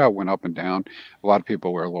 you notice how it went up and down. A lot of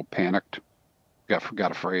people were a little panicked,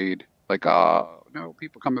 got afraid, like, oh no,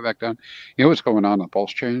 people coming back down. What's going on the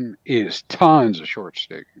PulseChain is tons of short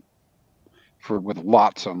staking with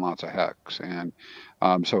lots and lots of HEX, and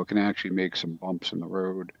so it can actually make some bumps in the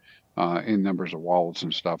road in numbers of wallets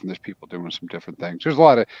and stuff. And there's people doing some different things. There's a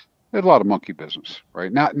lot of monkey business,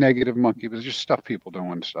 right? Not negative monkey, but just stuff, people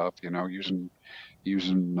doing stuff,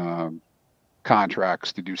 using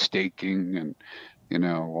contracts to do staking and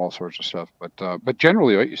all sorts of stuff. But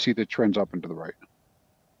generally, right, you see the trends up and to the right.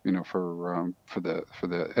 For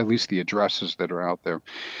the at least the addresses that are out there.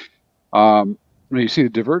 You see the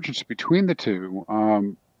divergence between the two.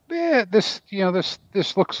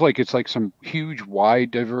 This looks like it's like some huge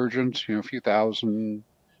wide divergence, a few thousand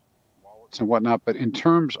wallets and whatnot. But in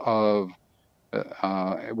terms of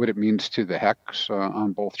what it means to the HEX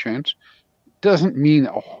on both chains, doesn't mean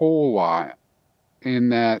a whole lot. In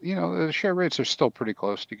that, the share rates are still pretty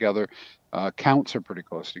close together, counts are pretty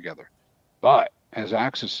close together. But as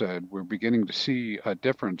Axis said, we're beginning to see a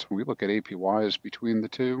difference when we look at APYs between the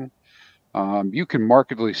two. You can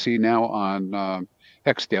markedly see now on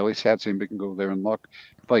HEX Daily Stats, anybody can go there and look.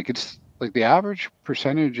 It's like the average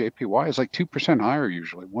percentage APY is like 2% higher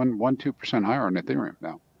usually, 2% higher on Ethereum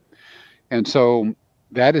now. And so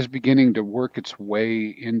that is beginning to work its way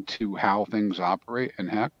into how things operate in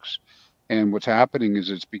HEX. And what's happening is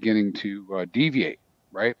it's beginning to deviate,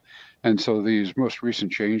 right? And so these most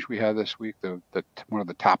recent change we had this week, one of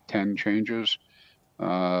the top 10 changes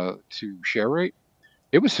to share rate,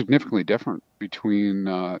 it was significantly different between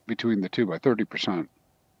the two by 30%.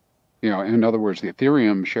 In other words, the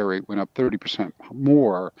Ethereum share rate went up 30%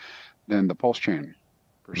 more than the PulseChain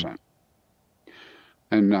percent.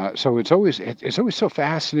 And so it's always so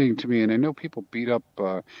fascinating to me. And I know people beat up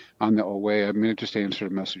on the OA. I mean, I just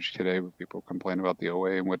answered a message today where people complain about the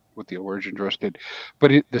OA and what the origin address did.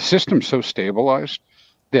 But the system's so stabilized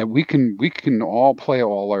that we can all play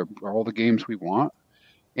all the games we want.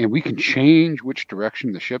 And we can change which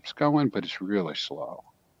direction the ship's going, but it's really slow.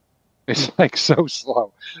 It's like so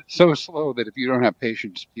slow that if you don't have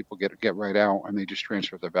patience, people get right out and they just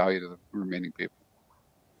transfer their value to the remaining people.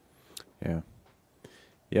 Yeah.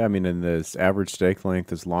 Yeah, I mean, and this average stake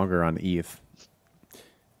length is longer on ETH.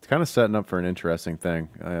 It's kind of setting up for an interesting thing.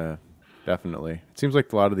 Definitely. It seems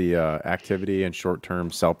like a lot of the activity and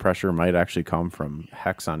short-term sell pressure might actually come from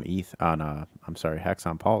HEX on HEX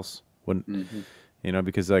on Pulse.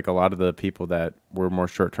 Because like a lot of the people that were more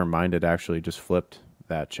short-term minded actually just flipped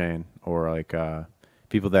that chain, or like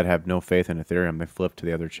people that have no faith in Ethereum, they flipped to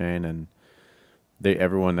the other chain, and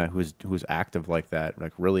everyone who's active like that,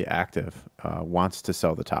 like really active, wants to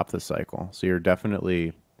sell the top of the cycle. So you're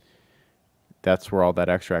definitely, that's where all that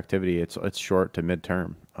extra activity, it's short to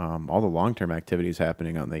mid-term. All the long-term activity is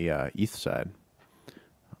happening on the ETH side.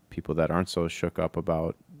 People that aren't so shook up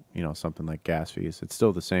about something like gas fees, it's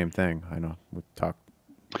still the same thing. I know we talk.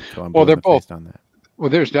 Well, they're both on that. Well,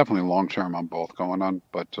 there's definitely long term on both going on,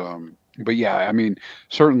 but yeah, I mean,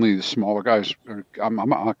 certainly the smaller guys. I'm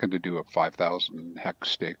not going to do a 5,000 hex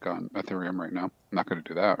stake on Ethereum right now. I'm not going to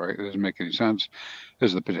do that. Right? It doesn't make any sense.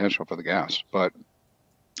 There's the potential for the gas, but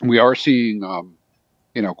we are seeing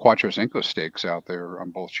Quattro Cinco stakes out there on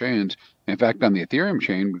both chains. In fact, on the Ethereum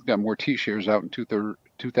chain, we've got more T shares out in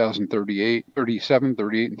 2038, 37,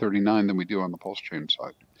 38, and 39 than we do on the Pulse chain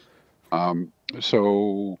side.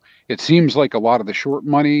 So it seems like a lot of the short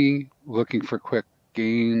money looking for quick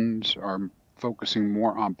gains are focusing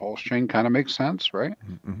more on Pulse chain. Kind of makes sense, right?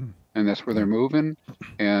 Mm-hmm. And that's where they're moving.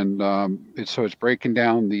 And it's breaking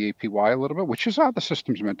down the APY a little bit, which is how the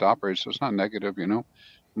system's meant to operate. So it's not negative,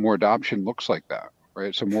 More adoption looks like that,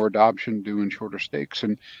 right? So more adoption doing shorter stakes.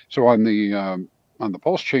 And so on the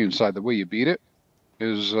Pulse chain side, the way you beat it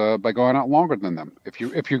is by going out longer than them. If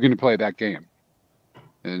you're going to play that game.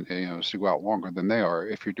 And so go out longer than they are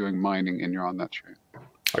if you're doing mining and you're on that chain.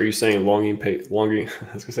 Are you saying longing pays? Longing,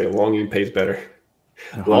 I was gonna say longing pays better.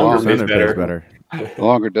 Longer pays better.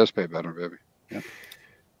 Longer does pay better, baby. Yeah.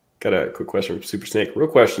 Got a quick question from Super Snake. Real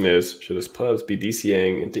question is: should this pubs be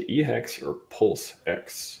DCAing into HEX or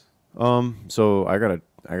PulseX? So I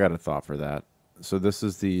got a thought for that. So this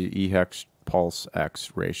is the HEX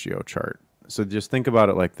PulseX ratio chart. So just think about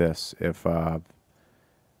it like this: if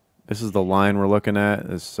this is the line we're looking at.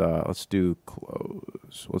 Let's do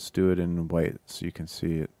close. Let's do it in white so you can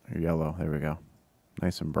see it. Or yellow. There we go.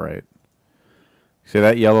 Nice and bright. See,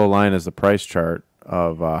 that yellow line is the price chart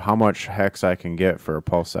of how much hex I can get for a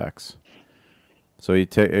PulseX. So you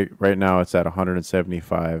take it, right now it's at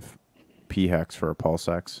 175 p hex for a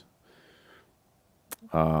PulseX,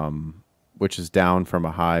 which is down from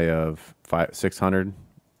a high of 600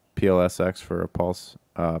 PLSX for a pulse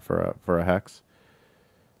for a hex.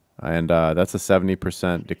 And that's a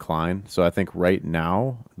 70% decline. So I think right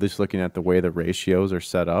now, just looking at the way the ratios are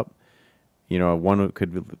set up, one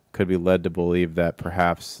could be led to believe that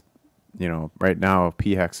perhaps, right now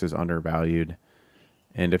PHEX is undervalued,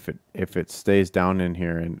 and if it stays down in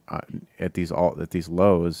here and at these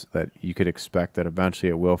lows, that you could expect that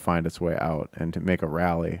eventually it will find its way out and to make a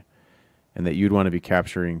rally, and that you'd want to be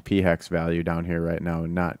capturing PHEX value down here right now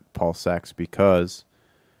and not PulseX, because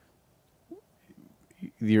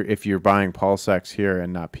if you're buying PulseX here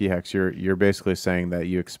and not PHEX, you're basically saying that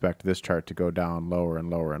you expect this chart to go down lower and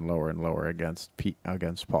lower and lower and lower against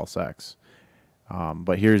PulseX.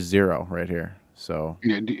 But here's zero right here. So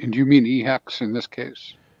and do you mean EHEX in this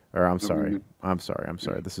case? Or I'm sorry.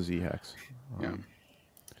 This is EHEX. Yeah.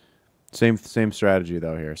 Same strategy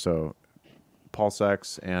though here. So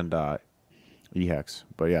PulseX and EHEX.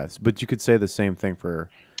 But you could say the same thing for.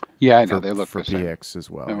 Yeah, I know they look for the same. PX as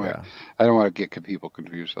well. Yeah. I don't want to get people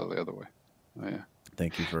confused the other way. Oh, yeah.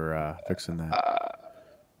 Thank you for fixing that.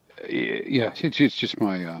 Yeah, it's just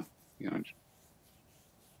my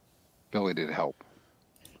ability to help.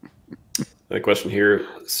 Another question here,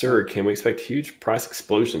 sir. Can we expect huge price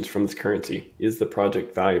explosions from this currency? Is the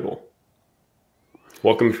project valuable?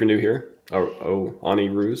 Welcome if you're new here. Oh, Ani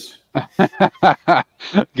Ruse.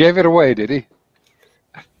 Gave it away, did he?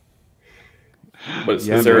 But is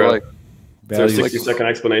there a 60-second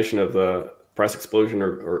explanation of the price explosion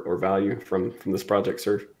or value from this project,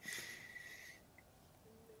 sir?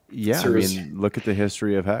 Yeah, I mean, look at the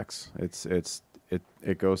history of HEX.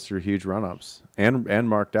 It goes through huge run-ups and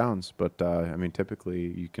markdowns, but I mean, typically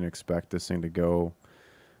you can expect this thing to go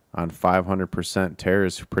on 500%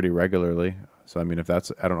 tears pretty regularly. So I mean, I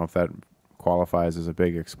don't know if that qualifies as a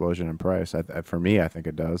big explosion in price. For me, I think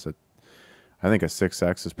it does. I think a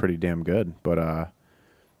 6x is pretty damn good, but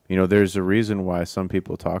there's a reason why some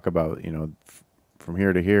people talk about, from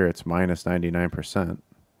here to here, it's minus 99%.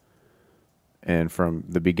 And from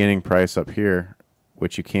the beginning price up here,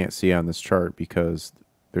 which you can't see on this chart because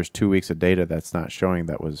there's 2 weeks of data that's not showing,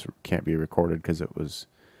 can't be recorded because it was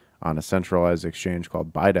on a centralized exchange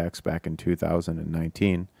called Bidex back in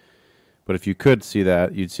 2019. But if you could see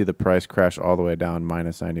that, you'd see the price crash all the way down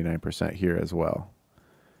minus 99% here as well.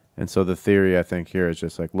 And so the theory, I think, here is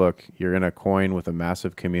just like, look, you're in a coin with a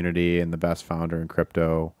massive community and the best founder in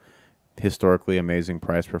crypto, historically amazing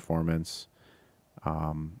price performance,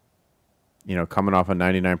 coming off a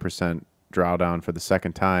 99% drawdown for the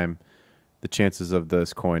second time, the chances of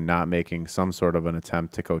this coin not making some sort of an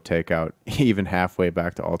attempt to go take out even halfway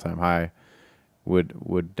back to all-time high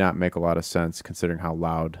would not make a lot of sense considering how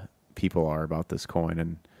loud people are about this coin.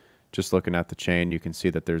 And just looking at the chain, you can see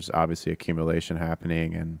that there's obviously accumulation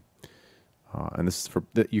happening, and this is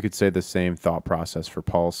you could say the same thought process for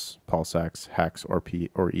PulseX, HEX, or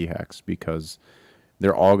EHEX, because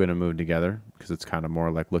they're all going to move together because it's kind of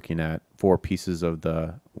more like looking at 4 pieces of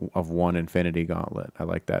one infinity gauntlet. I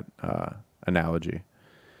like that analogy.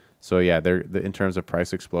 So yeah, in terms of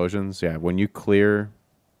price explosions, yeah, when you clear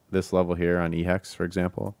this level here on HEX, for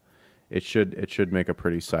example, it should make a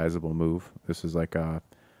pretty sizable move. This is like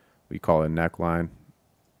we call it a neckline,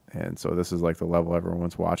 and so this is like the level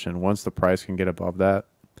everyone's watching. Once the price can get above that,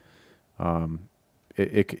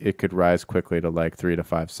 it could rise quickly to like 3 to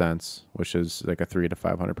 5 cents, which is like a 300 to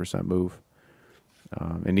 500% move,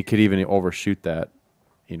 and you could even overshoot that.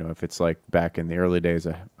 You know, if it's like back in the early days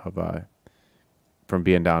of from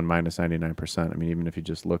being down minus 99%. I mean, even if you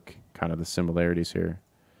just look kind of the similarities here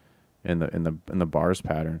in the bars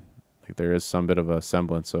pattern, like there is some bit of a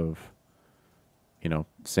semblance of, you know,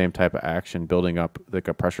 same type of action building up like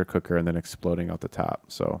a pressure cooker and then exploding out the top.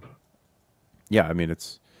 So yeah, I mean,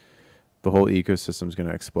 it's the whole ecosystem is going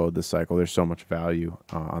to explode this cycle. There's so much value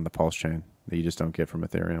on the Pulse chain that you just don't get from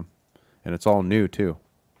Ethereum, and it's all new too.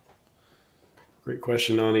 Great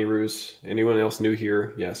question, Ani Ruse. Anyone else new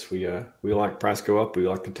here? Yes, we like price go up. We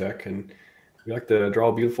like the tech, and we like to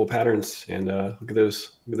draw beautiful patterns. And look at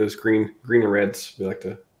those green and reds. We like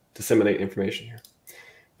to disseminate information here.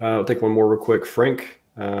 I'll take one more real quick. Frank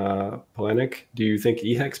Polanik, do you think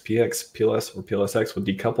EHEX, PHEX, PLS, or PLSX will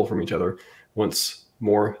decouple from each other once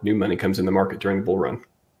more new money comes in the market during the bull run?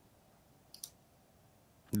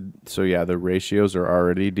 So yeah, the ratios are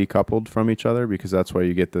already decoupled from each other because that's why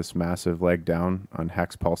you get this massive leg down on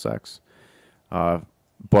HEX PulseX.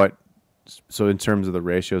 But so in terms of the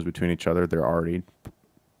ratios between each other, they're already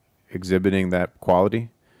exhibiting that quality.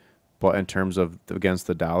 But in terms of against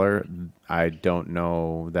the dollar, I don't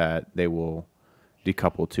know that they will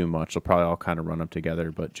decouple too much. They'll probably all kind of run up together,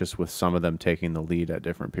 but just with some of them taking the lead at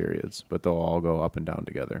different periods. But they'll all go up and down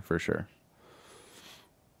together for sure.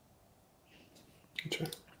 Gotcha.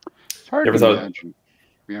 It's hard to imagine,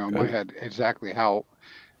 you know, in my head exactly how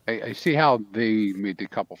I see how they may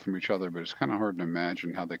decouple from each other, but it's kind of hard to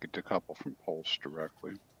imagine how they could decouple from Pulse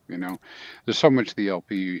directly. You know, there's so much the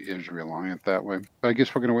LP is reliant that way. But I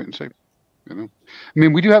guess we're going to wait and see. You know, I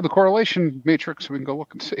mean, we do have the correlation matrix, so we can go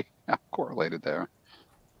look and see how correlated they are,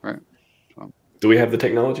 right? So, do we have the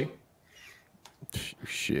technology?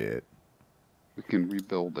 Shit. We can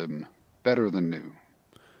rebuild them better than new.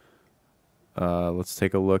 Let's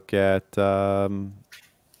take a look at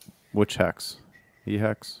which hex?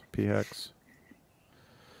 EHEX, PHEX.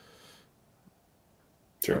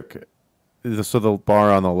 Sure. Okay. So the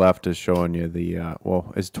bar on the left is showing you the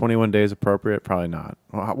well, is 21 days appropriate? Probably not.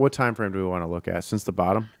 What time frame do we want to look at? Since the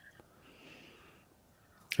bottom,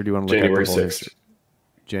 or do you want to look January at the whole 6th?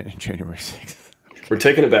 January 6th. Okay. We're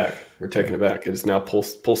taking it back. We're taking it back. It's now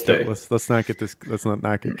Pulse Day. Let's not get this. Let's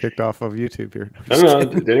not get kicked off of YouTube here. No.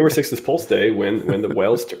 January 6th is Pulse Day when the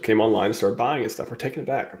whales came online and started buying and stuff. We're taking it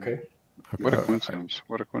back. Okay. What a coincidence!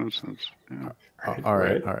 What a coincidence! Yeah. All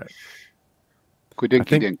right.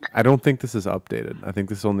 I don't think this is updated. I think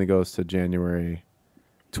this only goes to January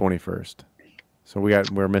 21st. So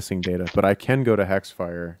we're missing data, but I can go to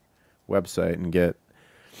Hexfire website and get.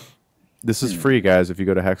 This is free, guys. If you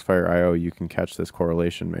go to Hexfire.io, you can catch this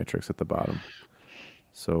correlation matrix at the bottom.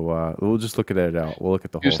 So we'll just look at it out. We'll look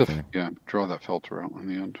at the whole thing. Yeah, draw that filter out in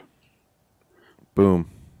the end. Boom.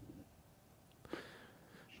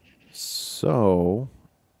 So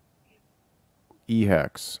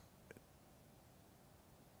EHEX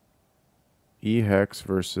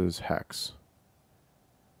versus HEX.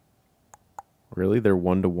 Really? They're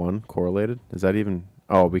 1-to-1 correlated? Is that even?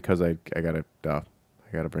 Oh, because I gotta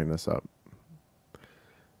bring this up.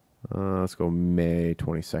 Let's go May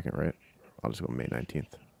 22nd, right? I'll just go May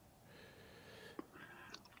 19th.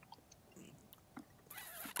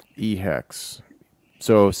 EHEX.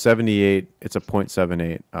 So 78, it's a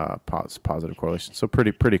 0.78 positive correlation. So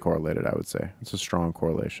pretty correlated, I would say. It's a strong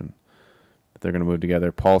correlation. They're going to move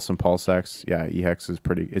together. Pulse and PulseX, yeah,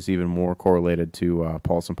 EHEX is even more correlated to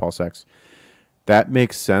Pulse and PulseX. That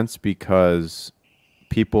makes sense because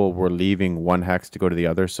people were leaving one hex to go to the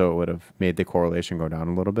other, so it would have made the correlation go down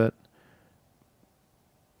a little bit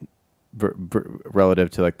relative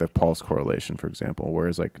to like the Pulse correlation, for example,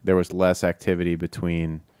 whereas like there was less activity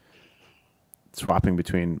between swapping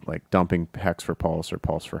between like dumping hex for Pulse or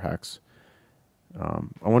Pulse for hex. I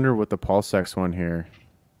wonder what the PulseX one here.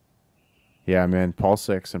 Yeah, man,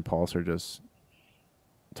 PulseX and Pulse are just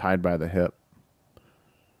tied by the hip,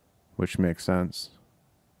 which makes sense.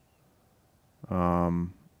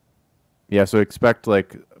 Yeah, so expect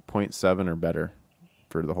like 0.7 or better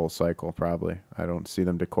for the whole cycle, probably. I don't see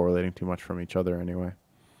them decorrelating too much from each other anyway.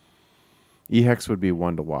 EHEX would be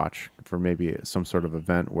one to watch for maybe some sort of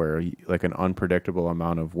event where like an unpredictable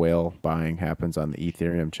amount of whale buying happens on the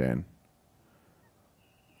Ethereum chain.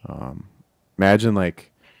 Imagine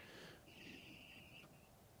like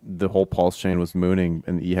the whole Pulse chain was mooning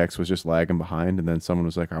and the EHEX was just lagging behind, and then someone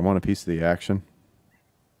was like, I want a piece of the action.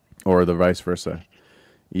 Or the vice versa.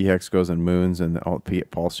 EHEX goes and moons and all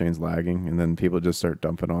Pulse chain's lagging, and then people just start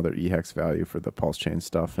dumping all their EHEX value for the Pulse chain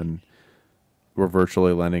stuff, and we're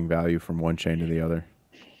virtually lending value from one chain to the other.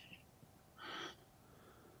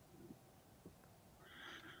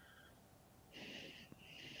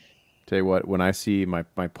 Tell you what, when I see my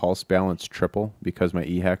Pulse balance triple because my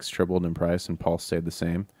EHEX tripled in price and Pulse stayed the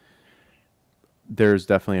same, there's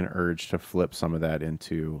definitely an urge to flip some of that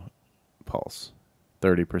into Pulse.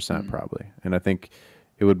 30% probably. And I think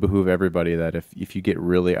it would behoove everybody that if you get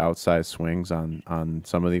really outsized swings on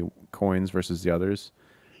some of the coins versus the others,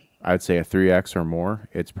 I'd say a 3x or more,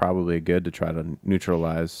 it's probably good to try to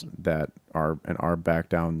neutralize that R back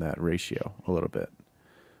down that ratio a little bit.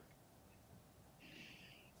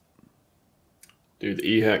 Dude,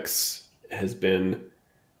 the EHEX has been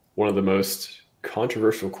one of the most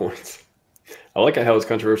controversial coins. I like how it's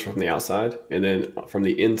controversial from the outside, and then from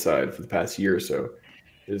the inside for the past year or so,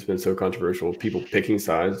 it's been so controversial. People picking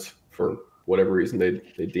sides for whatever reason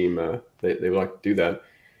they deem they like to do that.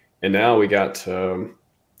 And now we got Hedron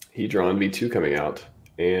V2 coming out,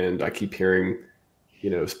 and I keep hearing,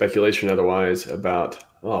 speculation otherwise about,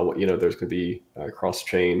 there's going to be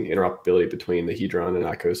cross-chain interoperability between the Hedron and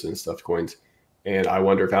ICOS and stuff coins. And I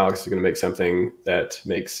wonder if Alex is going to make something that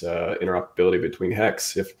makes interoperability between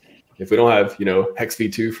HEX. If we don't have, HEX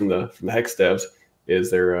V2 from the HEX devs, is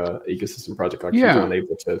there an ecosystem project like Hedron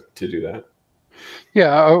able to do that?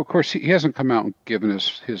 Yeah, of course, he hasn't come out and given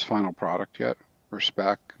us his final product yet, or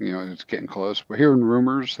spec. It's getting close. We're hearing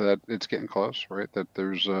rumors that it's getting close, right? That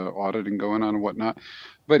there's auditing going on and whatnot.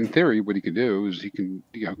 But in theory, what he could do is he can,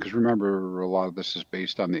 because remember, a lot of this is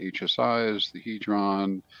based on the HSIs, the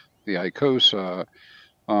Hedron, the ICOSA,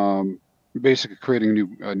 basically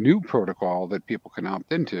creating a new protocol that people can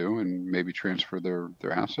opt into and maybe transfer their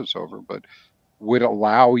assets over, but would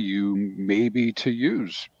allow you maybe to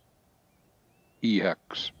use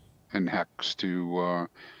EHEX and HEX to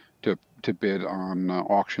bid on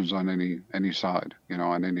auctions on any side,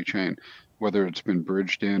 on any chain, whether it's been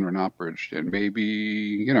bridged in or not bridged in,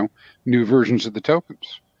 maybe, new versions of the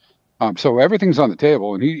tokens. So everything's on the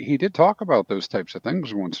table, and he did talk about those types of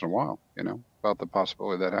things once in a while, about the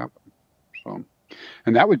possibility of that happening. So,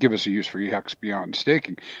 and that would give us a use for EHEX beyond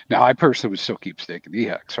staking. Now, I personally would still keep staking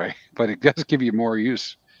EHEX, right? But it does give you more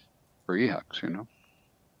use for EHEX, I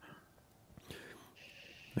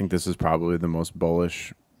think this is probably the most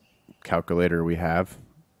bullish calculator we have,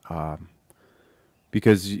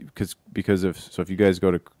 because if you guys go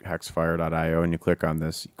to hexfire.io and you click on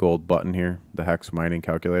this gold button here, the HEX mining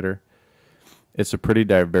calculator, it's a pretty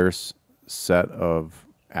diverse set of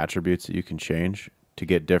attributes that you can change to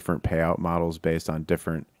get different payout models based on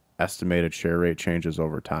different estimated share rate changes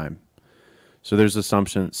over time. So there's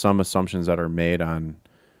some assumptions that are made on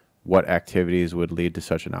what activities would lead to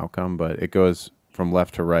such an outcome, but it goes from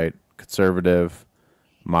left to right: conservative,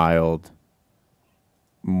 mild,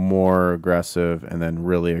 more aggressive, and then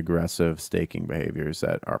really aggressive staking behaviors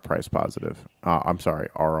that are price positive.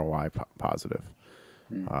 ROI positive.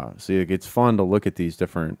 So it's fun to look at these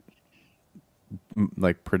different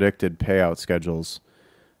like predicted payout schedules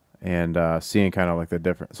and seeing kind of like the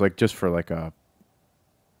difference. Like just for like a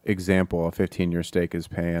example, a 15-year stake is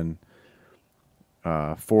paying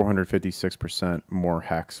 456% more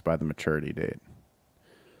HEX by the maturity date.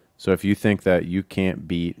 So if you think that you can't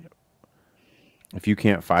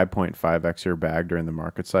 5.5x your bag during the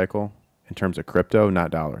market cycle in terms of crypto,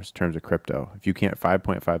 not dollars, in terms of crypto, if you can't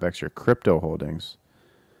 5.5x your crypto holdings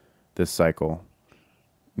this cycle,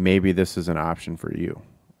 maybe this is an option for you,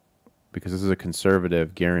 because this is a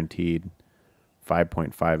conservative guaranteed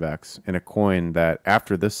 5.5x in a coin that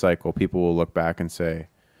after this cycle, people will look back and say,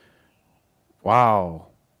 wow,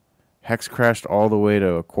 HEX crashed all the way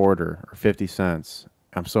to a quarter or 50 cents.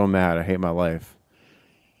 I'm so mad. I hate my life.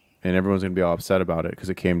 And everyone's going to be all upset about it because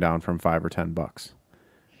it came down from $5 or $10.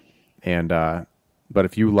 And, but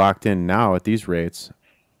if you locked in now at these rates,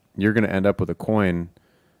 you're going to end up with a coin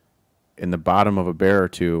in the bottom of a bear or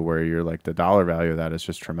two where you're like, the dollar value of that is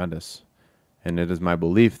just tremendous. And it is my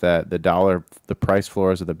belief that the price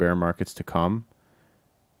floors of the bear markets to come,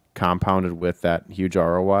 compounded with that huge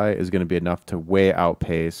ROI, is going to be enough to way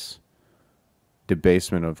outpace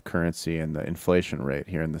debasement of currency and the inflation rate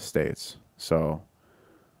here in the States. So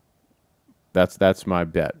that's my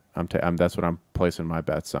bet. That's what I'm placing my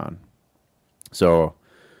bets on. So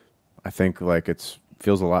I think like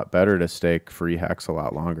feels a lot better to stake free hex a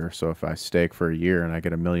lot longer. So if I stake for a year and I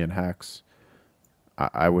get 1,000,000 hex,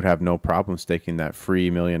 I would have no problem staking that free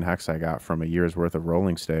 1,000,000 hex I got from a year's worth of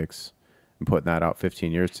rolling stakes and putting that out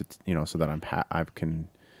 15 years to, so that I can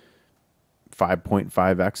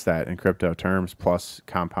 5.5x that in crypto terms, plus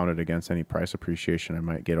compounded against any price appreciation I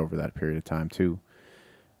might get over that period of time too.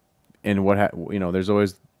 And there's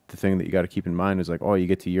always the thing that you got to keep in mind is like, oh, you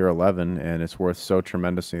get to year 11 and it's worth so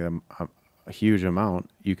tremendously a huge amount,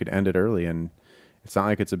 you could end it early, and it's not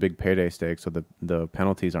like it's a big payday stake, so the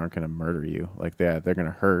penalties aren't going to murder you. Like they're going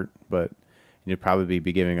to hurt, but you'd probably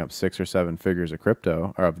be giving up 6 or 7 figures of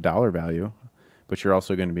crypto or of dollar value, but you're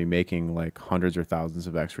also going to be making like hundreds or thousands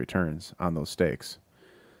of X returns on those stakes.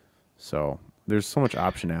 So there's so much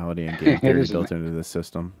optionality and game theory built into this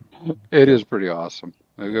system. It is pretty awesome.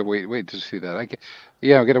 I gotta wait to see that. I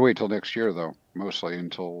got to wait till next year though, mostly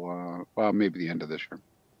until well, maybe the end of this year.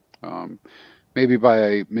 Maybe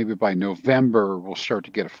by November we'll start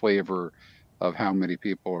to get a flavor of how many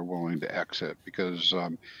people are willing to exit, because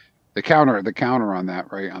the counter on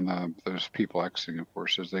that, right, on those people exiting, of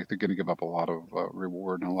course, is they're going to give up a lot of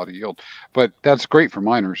reward and a lot of yield. But that's great for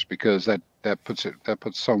miners, because that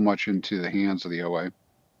puts so much into the hands of the OA.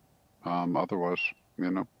 Otherwise,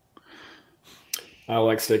 I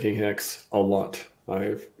like staking hex a lot.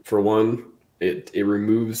 For one, it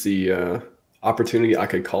removes the opportunity I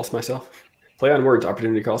could cost myself. Play on words,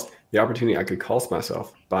 opportunity cost. The opportunity I could cost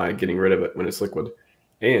myself by getting rid of it when it's liquid,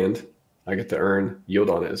 and I get to earn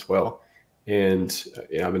yield on it as well. And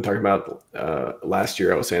I've been talking about last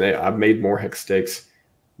year. I was saying, hey, I've made more hex stakes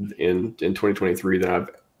in 2023 than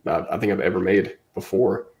I think I've ever made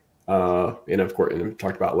before. And of course, and we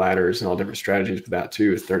talked about ladders and all different strategies for that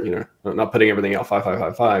too. Is not putting everything out 5,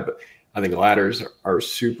 but I think ladders are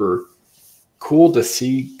super cool to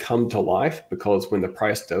see come to life, because when the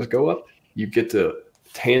price does go up, you get to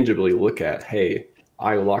tangibly look at, hey,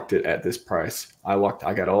 I locked it at this price. I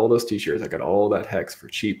got all those t-shirts. I got all that hex for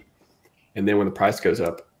cheap. And then when the price goes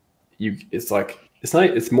up,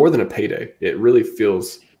 it's more than a payday. It really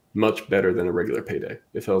feels much better than a regular payday.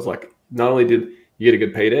 It feels like not only did you get a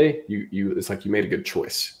good payday, it's like you made a good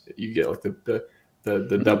choice. You get like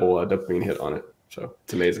the double dopamine hit on it. So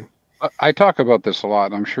it's amazing. I talk about this a lot,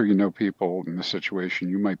 and I'm sure you know people in this situation.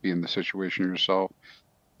 You might be in the situation yourself.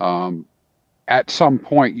 At some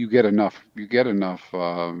point, you get enough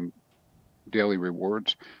daily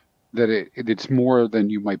rewards that it's more than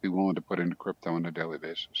you might be willing to put into crypto on a daily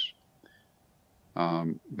basis.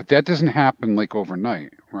 But that doesn't happen like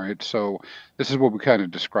overnight, right? So this is what we kind of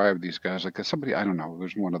describe these guys like. Somebody, I don't know,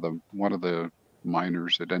 there's one of the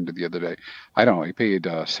miners that ended the other day. I don't know, he paid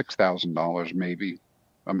 $6,000 maybe,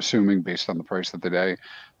 I'm assuming, based on the price of the day,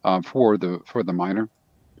 for the miner,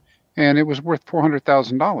 and it was worth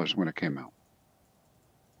 $400,000 when it came out,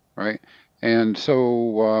 right? And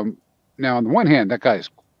so now on the one hand, that guy's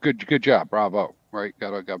good job, bravo, right?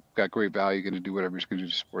 Got great value, going to do whatever he's going to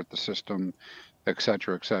do to support the system, et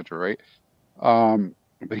cetera, right?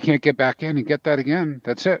 But he can't get back in and get that again.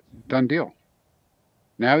 That's it, done deal.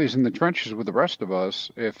 Now he's in the trenches with the rest of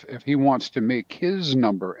us. If he wants to make his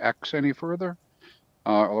number X any further,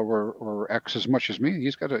 or X as much as me,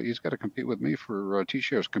 he's got to compete with me for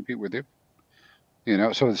T-shares, compete with you.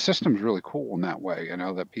 So the system's really cool in that way.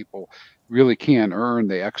 That people really can earn.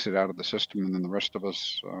 They exit out of the system, and then the rest of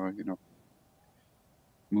us,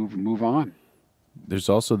 move on. There's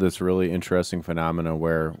also this really interesting phenomena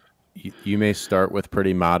where you may start with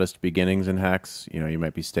pretty modest beginnings in hex. You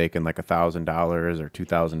might be staking like $1,000 or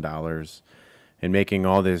 $2,000 and making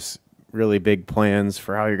all these really big plans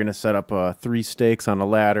for how you're going to set up 3 stakes on a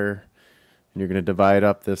ladder, and you're going to divide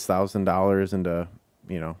up this $1,000 into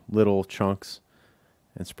little chunks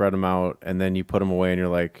and spread them out, and then you put them away, and you're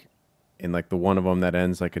like, in like the one of them that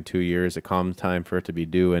ends like in 2 years, it comes time for it to be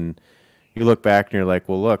due, and you look back and you're like,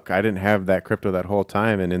 well, look, I didn't have that crypto that whole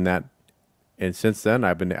time, and since then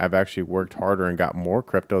I've actually worked harder and got more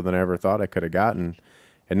crypto than I ever thought I could have gotten,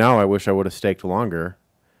 and now I wish I would have staked longer.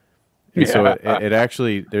 And so it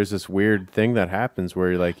actually, there's this weird thing that happens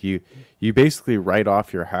where you're like, you basically write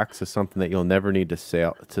off your hex as something that you'll never need to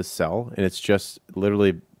sell, and it's just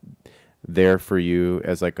literally there for you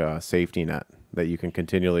as like a safety net that you can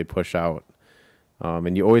continually push out.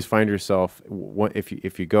 And you always find yourself,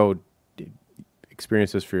 if you go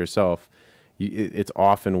experience this for yourself, it's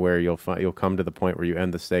often where you'll come to the point where you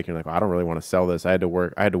end the stake and you're like, well, I don't really want to sell this. I had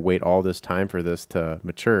to wait all this time for this to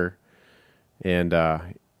mature, and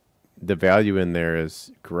the value in there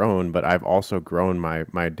is grown, but I've also grown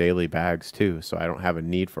my daily bags too, so I don't have a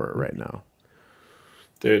need for it right now.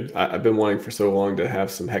 Dude, I've been wanting for so long to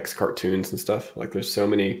have some hex cartoons and stuff. Like there's so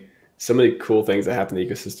many so many cool things that happen in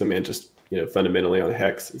the ecosystem, and just, fundamentally on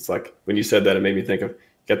Hex. It's like when you said that, it made me think of,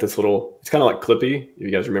 got this little, it's kind of like Clippy. If you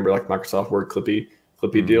guys remember, like Microsoft Word Clippy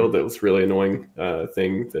deal, that was really annoying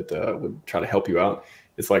thing that would try to help you out.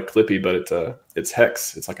 It's like Clippy, but it's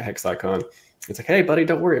Hex. It's like a Hex icon. It's like, hey buddy,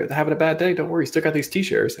 don't worry, having a bad day, don't worry, still got these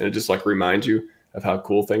T-shares, and it just like reminds you of how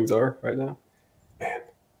cool things are right now. Man,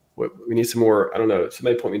 we need some more. I don't know.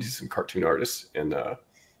 Somebody point me to some cartoon artists in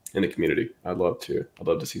the community. I'd love to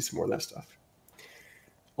see some more of that stuff.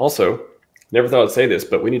 Also, never thought I'd say this,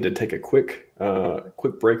 but we need to take a quick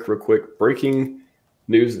break, real quick. Breaking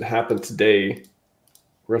news that happened today.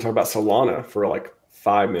 We're gonna talk about Solana for like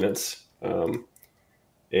 5 minutes,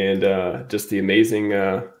 and just the amazing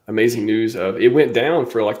news of it went down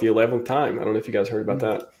for like the 11th time. I don't know if you guys heard about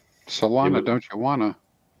that. Solana, don't you wanna?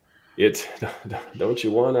 Don't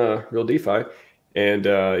you wanna real DeFi? And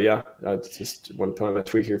yeah, I just want to put on my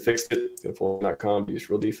tweet here. Fixed it. Go to Solana.com. Use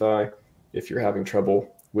real DeFi if you're having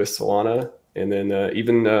trouble with Solana. And then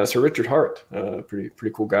even Sir Richard Hart,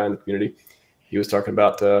 pretty cool guy in the community, he was talking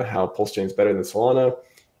about how PulseChain is better than Solana,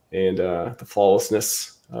 and the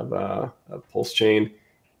flawlessness of PulseChain.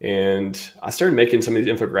 And I started making some of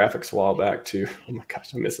these infographics a while back too. Oh my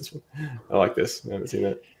gosh, I missed this one. I like this. I haven't seen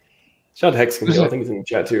that. Shout out to Hex. I think he's in the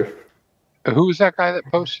chat too. Who was that guy that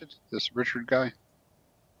posted this? Richard guy?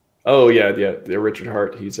 Oh yeah, the Richard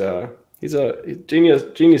Hart. He's a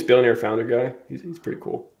genius billionaire founder guy. He's pretty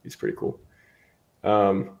cool.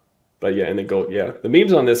 But yeah, and then the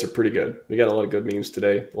memes on this are pretty good. We got a lot of good memes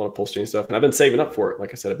today, a lot of PulseChain stuff, and I've been saving up for it. Like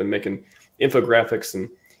I said, I've been making infographics and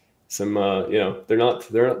some they're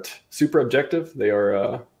not super objective.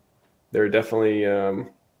 They're definitely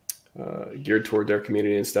geared toward their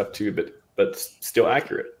community and stuff too, but still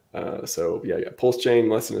accurate. So yeah,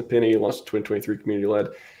 PulseChain less than a penny, launched in 2023, community led.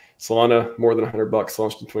 Solana more than $100,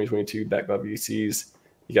 launched in 2022, backed by VCs.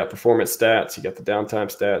 You got performance stats, you got the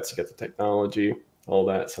downtime stats, you got the technology, all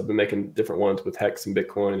that. So I've been making different ones with Hex and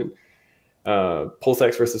Bitcoin, and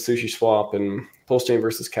PulseX versus Sushi Swap, and PulseChain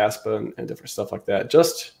versus Caspa, and different stuff like that.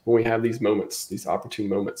 Just when we have these moments, these opportune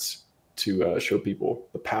moments to show people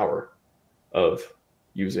the power of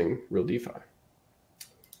using real DeFi.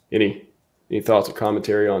 Any thoughts or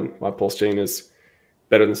commentary on why PulseChain is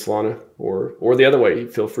better than Solana, or the other way?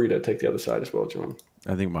 Feel free to take the other side as well, John.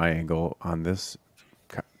 I think my angle on this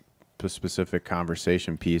specific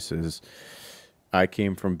conversation piece is I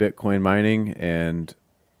came from Bitcoin mining and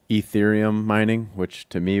Ethereum mining, which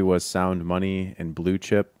to me was sound money and blue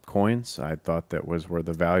chip coins. I thought that was where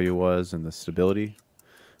the value was, and the stability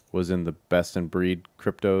was in the best in breed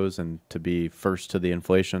cryptos, and to be first to the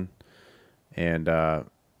inflation. And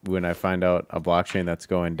when I find out a blockchain that's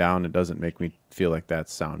going down, it doesn't make me feel like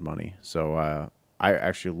that's sound money. So I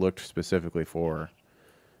actually looked specifically for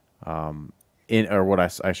what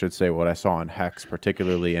I should say, what I saw on Hex,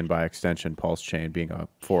 particularly, and by extension PulseChain being a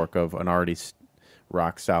fork of an already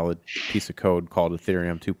rock solid piece of code called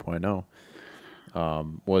Ethereum 2.0,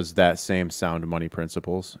 was that same sound money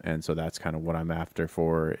principles. And so that's kind of what I'm after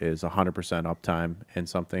for, is 100% uptime in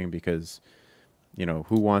something, because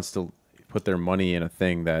who wants to put their money in a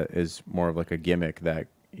thing that is more of like a gimmick that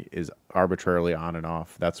is arbitrarily on and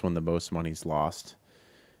off? That's when the most money's lost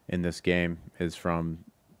in this game, is from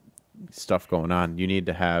stuff going on. You need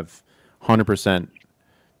to have 100%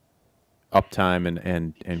 uptime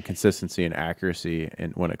and consistency and accuracy,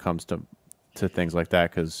 and when it comes to things like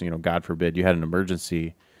that, because God forbid you had an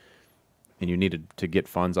emergency and you needed to get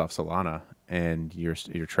funds off Solana and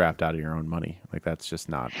you're trapped out of your own money. Like, that's just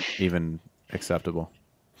not even acceptable.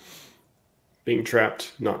 Being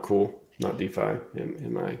trapped, not cool, not DeFi,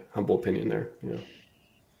 in my humble opinion there.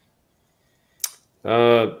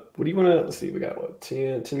 What do you want to, let's see, we got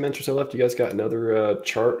 10 minutes or so left. You guys got another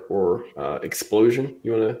chart or explosion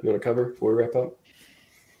you want to cover before we wrap up?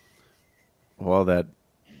 Well, the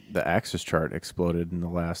axis chart exploded in the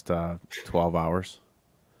last 12 hours.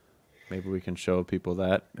 Maybe we can show people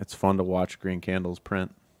that. It's fun to watch green candles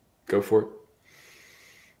print. Go for it.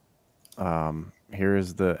 Here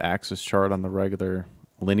is the axis chart on the regular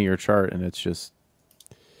linear chart, and it's just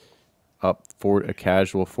up for a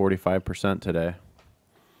casual 45% today.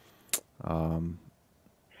 How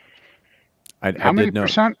many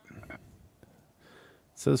percent? It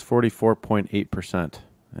says 44.8%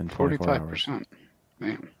 in 24 hours. 45%.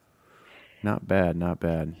 Man. Not bad, not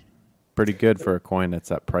bad. Pretty good for a coin that's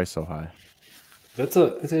that price so high. That's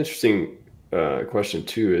an interesting question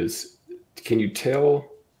too. Is, can you tell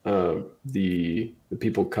the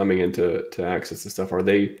people coming into access and stuff?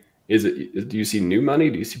 Do you see new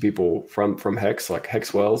money? Do you see people from Hex, like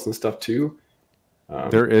Hex Wells and stuff too?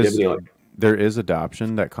 There is there is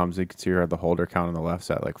adoption that comes. You can see here the holder count on the left's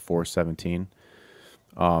at like 417.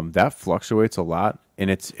 That fluctuates a lot, and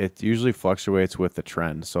it usually fluctuates with the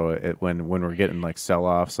trend. So when we're getting like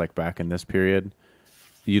sell-offs, like back in this period,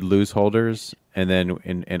 you lose holders, and then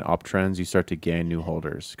in uptrends you start to gain new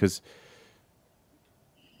holders. Because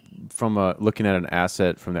from looking at an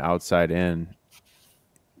asset from the outside in,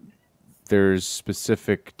 there's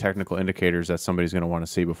specific technical indicators that somebody's going to want to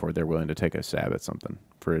see before they're willing to take a stab at something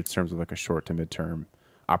for in terms of like a short to midterm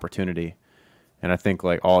opportunity. And I think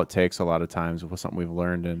like all it takes a lot of times with something we've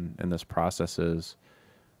learned in this process is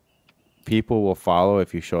people will follow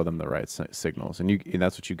if you show them the right signals. And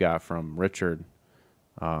that's what you got from Richard,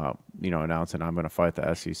 announcing I'm going to fight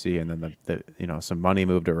the SEC, and then some money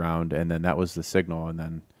moved around, and then that was the signal, and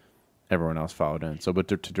then everyone else followed in. So, but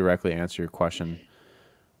to directly answer your question,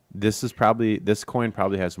 this coin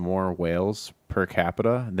probably has more whales per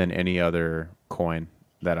capita than any other coin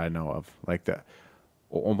that I know of. Like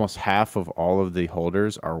almost half of all of the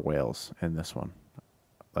holders are whales in this one.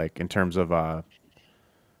 Like in terms of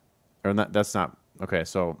that's not okay.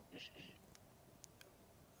 So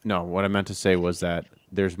no, what I meant to say was that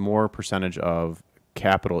there's more percentage of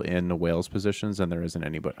capital in the whales positions than there is in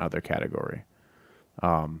any other category.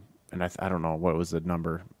 And I don't know what was the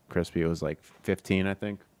number, Crispy. It was like 15, I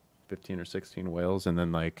think. 15 or 16 whales, and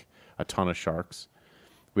then like a ton of sharks.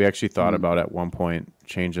 We actually thought about at one point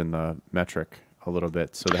changing the metric a little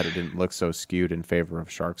bit so that it didn't look so skewed in favor of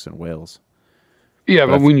sharks and whales. Yeah,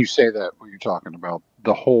 but when you say that, what you're talking about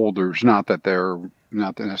the holders, not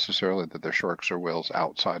necessarily that they're sharks or whales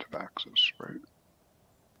outside of Axis, right?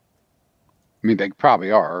 I mean, they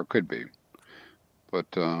probably are, or could be, but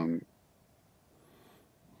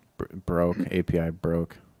API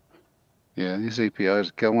broke. Yeah, these APIs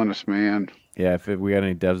are killing us, man. Yeah, if we got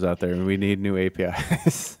any devs out there, we need new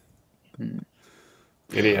APIs.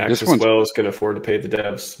 Any Axis whales can afford to pay the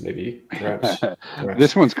devs, maybe, perhaps.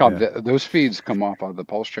 This one's called, those feeds come off of the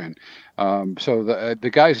PulseChain. So the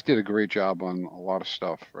guys did a great job on a lot of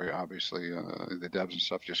stuff, right? Obviously, the devs and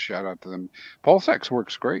stuff, just shout out to them. PulseX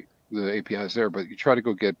works great. The API is there, but you try to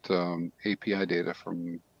go get API data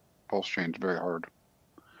from PulseChain, it's very hard.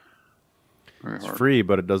 It's free,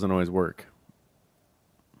 but it doesn't always work.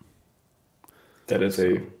 That is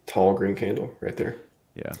a tall green candle right there.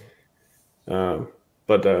 Yeah.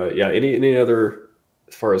 Any other,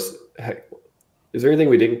 as far as, is there anything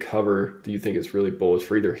we didn't cover do you think is really bullish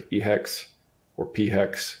for either EHEX or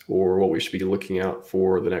PHEX, or what we should be looking out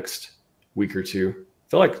for the next week or two? I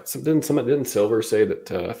feel like didn't Silver say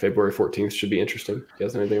that February 14th should be interesting? You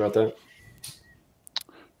guys know anything about that?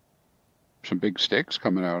 Some big stakes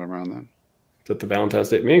coming out around then. That the Valentine's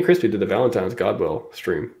Day. Me and Crispy did the Valentine's Godwell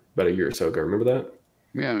stream about a year or so ago. Remember that?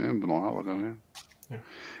 Yeah, it's been a while ago.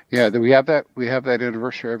 Yeah. We have that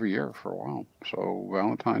anniversary every year for a while. So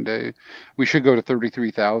Valentine's Day, we should go to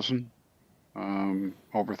 33,000,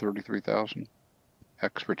 over 33,000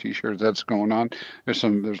 HEX for t-shirts. That's going on. There's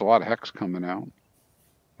a lot of HEX coming out.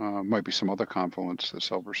 Might be some other confluence that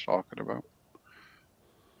Silver's talking about.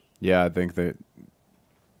 Yeah, I think that.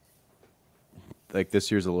 Like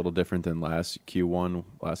this year's a little different than last Q1.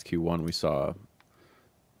 Last Q1 we saw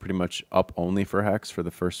pretty much up only for HEX for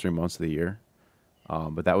the first 3 months of the year,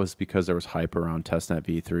 but that was because there was hype around testnet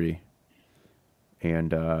v3,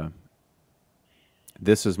 and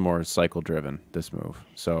this is more cycle driven. This move,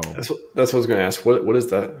 so that's what I was going to ask. What is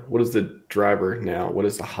that? What is the driver now? What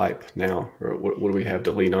is the hype now? Or what do we have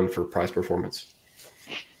to lean on for price performance?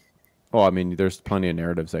 Well, I mean, there's plenty of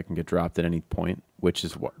narratives that can get dropped at any point, which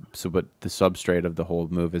is what. So, but the substrate of the whole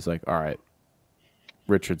move is like, all right,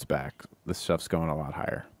 Richard's back. This stuff's going a lot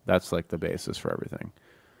higher. That's like the basis for everything.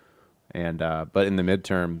 And but in the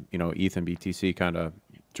midterm, ETH and BTC kind of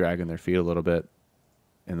dragging their feet a little bit,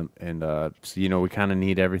 and so we kind of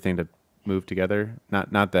need everything to move together.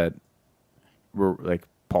 Not that we're like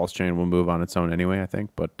PulseChain will move on its own anyway, I think,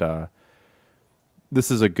 but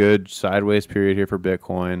this is a good sideways period here for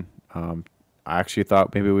Bitcoin. I actually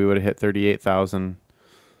thought maybe we would have hit 38,000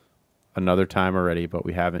 another time already, but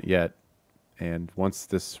we haven't yet. And once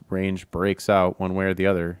this range breaks out one way or the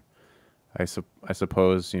other, I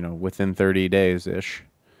suppose, within 30 days-ish,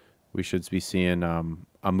 we should be seeing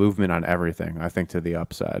a movement on everything, I think, to the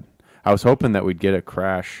upside. I was hoping that we'd get a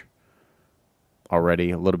crash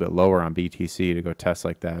already a little bit lower on BTC to go test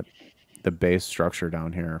like that, the base structure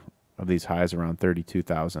down here of these highs around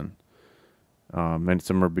 32,000. And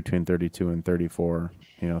somewhere between 32 and 34.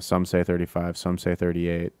 Some say 35, some say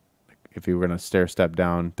 38. If you were going to stair step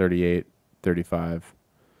down, 38, 35,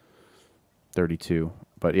 32.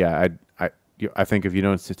 But yeah, I think if you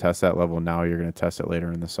don't test that level now, you're going to test it later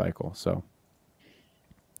in the cycle. So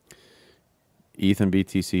ETH and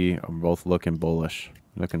BTC are both looking bullish,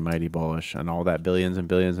 looking mighty bullish, and all that billions and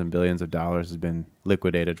billions and billions of dollars has been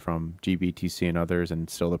liquidated from GBTC and others, and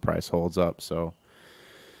still the price holds up. So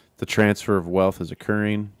the transfer of wealth is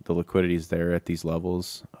occurring. The liquidity is there at these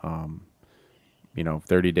levels.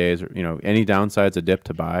 30 days, any downside's a dip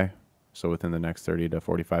to buy. So within the next 30 to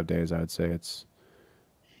 45 days, I would say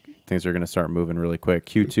things are going to start moving really quick.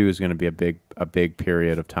 Q2 is going to be a big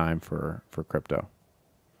period of time for crypto.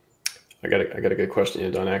 I got a good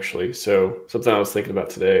question, Don, actually. So something I was thinking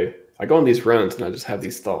about today, I go on these runs and I just have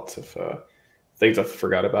these thoughts of things I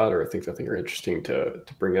forgot about or things I think are interesting to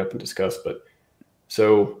bring up and discuss. But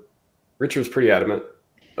so Richard was pretty adamant,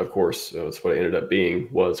 of course. That's what it ended up being,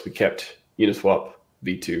 was we kept Uniswap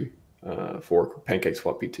V2 for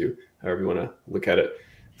PancakeSwap V2, however you want to look at it,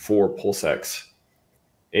 for PulseX.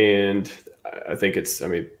 And I think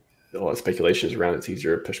a lot of speculation is around it's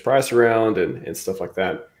easier to push price around and stuff like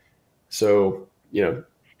that. So, Uniswap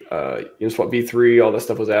V3, all that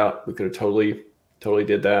stuff was out. We could have totally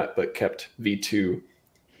did that, but kept V2.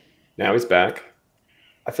 Now he's back.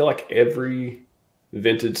 I feel like every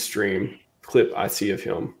vintage stream clip I see of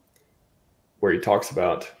him where he talks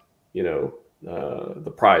about,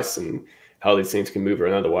 the price and how these things can move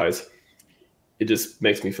around otherwise, it just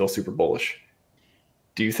makes me feel super bullish.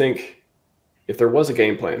 Do you think if there was a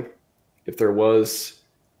game plan, if there was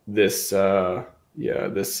this benevolent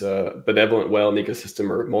well in the ecosystem,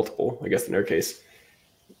 or multiple, I guess in their case,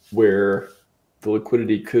 where the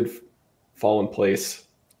liquidity could fall in place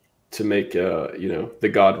to make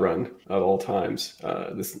the God run at all times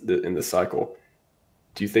in this cycle,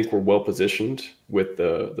 do you think we're well positioned with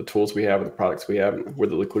the tools we have and the products we have and where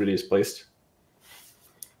the liquidity is placed?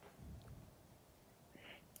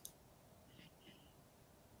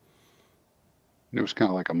 It was kind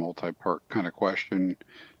of like a multi-part kind of question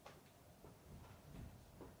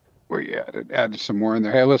where you added some more in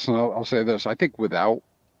there. Hey, listen, I'll say this. I think without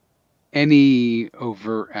any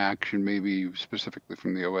overt action, maybe specifically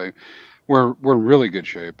from the OA, we're in really good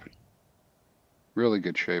shape. Really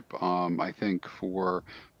good shape. I think for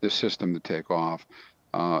this system to take off,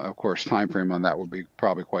 of course, time frame on that would be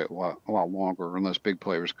probably quite a lot longer unless big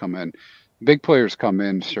players come in. Big players come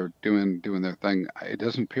in, start doing their thing. It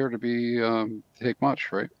doesn't appear to be take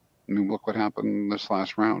much, right? I mean, look what happened this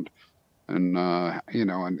last round. And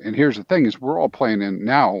and here's the thing: is we're all playing in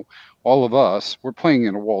now. All of us, we're playing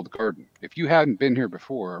in a walled garden. If you hadn't been here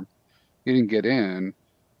before, you didn't get in,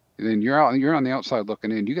 then you're on the outside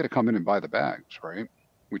looking in. You got to come in and buy the bags, right?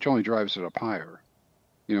 Which only drives it up higher,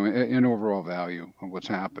 in overall value of what's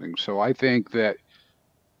happening. So I think that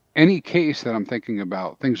any case that I'm thinking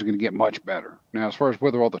about, things are going to get much better. Now, as far as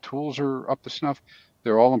whether all the tools are up to snuff,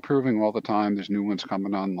 they're all improving all the time. There's new ones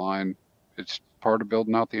coming online. It's part of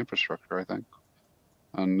building out the infrastructure, I think.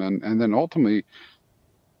 And then ultimately,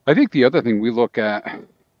 I think the other thing we look at,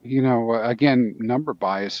 again, number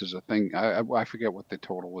bias is a thing. I forget what the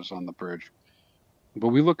total was on the bridge, but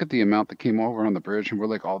we look at the amount that came over on the bridge and we're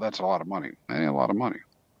like, oh, that's a lot of money. That ain't a lot of money.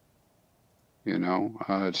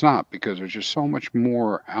 It's not, because there's just so much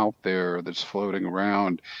more out there that's floating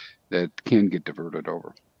around that can get diverted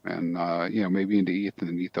over. And, maybe into ETH and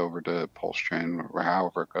then ETH over to PulseChain or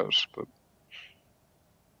however it goes. But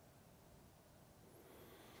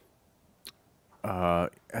I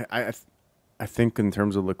think in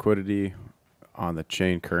terms of liquidity on the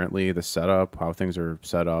chain currently, the setup, how things are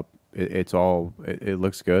set up, it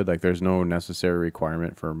looks good. Like there's no necessary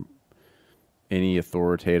requirement for any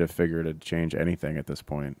authoritative figure to change anything at this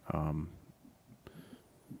point.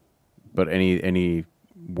 But any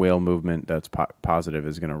whale movement that's positive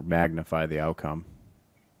is going to magnify the outcome,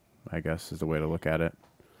 I guess is the way to look at it.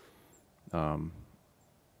 I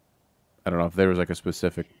don't know if there was like a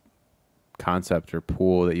specific concept or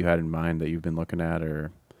pool that you had in mind that you've been looking at,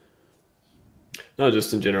 or no,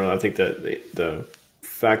 just in general. I think that the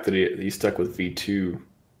fact that he stuck with V2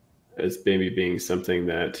 as maybe being something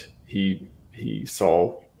that he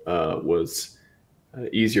saw was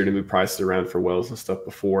easier to move prices around for wells and stuff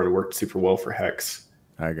before, and worked super well for HEX.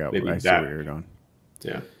 I see where you're going.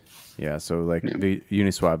 Yeah. So like the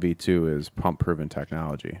Uniswap V2 is pump proven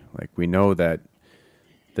technology. Like we know that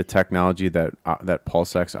the technology that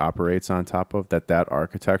PulseX operates on top of, that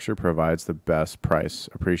architecture provides the best price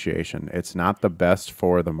appreciation. It's not the best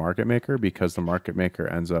for the market maker, because the market maker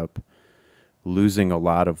ends up losing a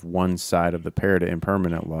lot of one side of the pair to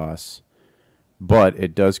impermanent loss, but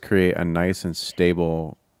it does create a nice and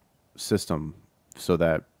stable system so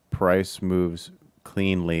that price moves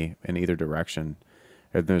cleanly in either direction.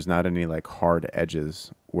 And there's not any like hard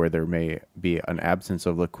edges where there may be an absence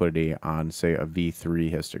of liquidity on, say, a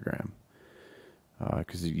V3 histogram.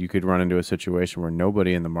 because you could run into a situation where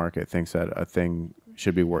nobody in the market thinks that a thing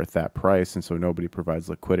should be worth that price, and so nobody provides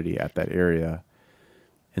liquidity at that area.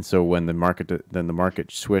 And so when the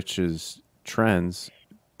market switches trends,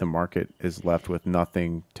 the market is left with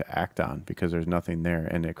nothing to act on because there's nothing there,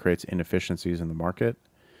 and it creates inefficiencies in the market,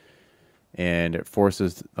 and it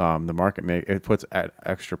forces the market maker. It puts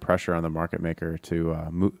extra pressure on the market maker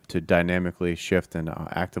to dynamically shift and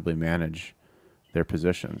actively manage their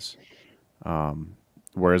positions.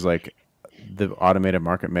 Whereas like the automated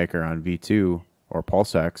market maker on V2 or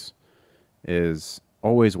PulseX is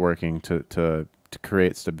always working to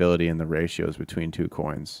create stability in the ratios between two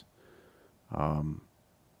coins.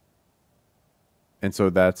 And so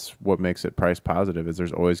that's what makes it price positive, is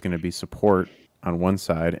there's always going to be support on one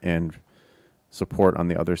side and support on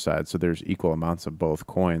the other side. So there's equal amounts of both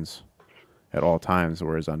coins at all times,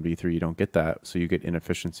 whereas on V3 you don't get that. So you get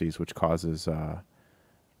inefficiencies, which causes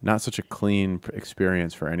not such a clean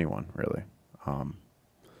experience for anyone, really.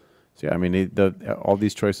 So yeah, I mean, all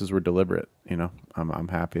these choices were deliberate. You know, I'm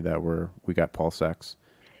happy that we got PulseX,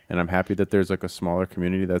 and I'm happy that there's like a smaller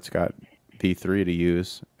community that's got V3 to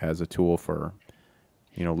use as a tool for,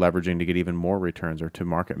 you know, leveraging to get even more returns or to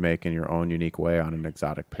market make in your own unique way on an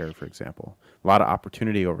exotic pair, for example. A lot of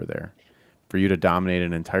opportunity over there for you to dominate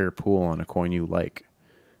an entire pool on a coin you like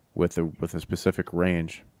with a specific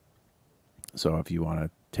range. So if you want to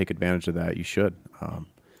take advantage of that, you should.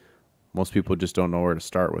 Most people just don't know where to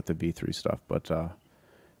start with the V3 stuff. But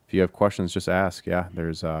if you have questions, just ask. Yeah,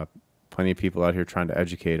 there's plenty of people out here trying to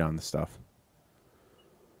educate on the stuff.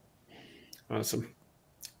 Awesome.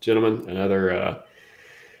 Gentlemen, another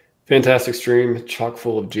fantastic stream, chock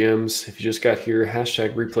full of gems. If you just got here,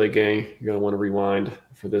 hashtag replay gang, you're going to want to rewind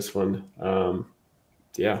for this one.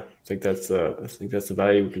 Yeah, I think that's the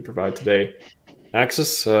value we can provide today.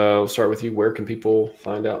 Axis, we'll start with you. Where can people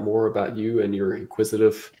find out more about you and your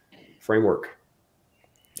inquisitive framework?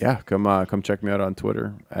 Yeah, come check me out on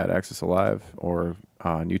Twitter at Axis Alive or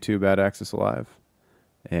on YouTube at Axis Alive.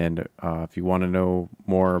 And if you want to know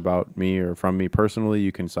more about me or from me personally,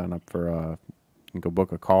 you can sign up for you can go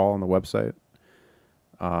book a call on the website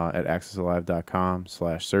at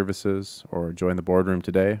axisalive.com/services, or join the boardroom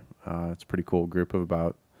today. It's a pretty cool group of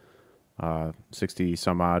about 60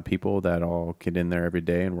 some odd people that all get in there every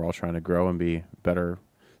day, and we're all trying to grow and be better,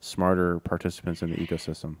 smarter participants in the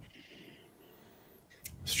ecosystem.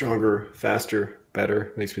 Stronger, faster,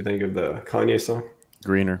 better. Makes me think of the Kanye song.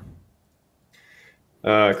 Greener.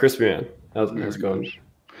 Crispy Man, how's it going?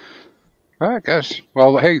 All right, guys.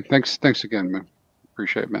 Well, hey, thanks again, man.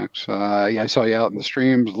 Appreciate it, Max. Yeah, I saw you out in the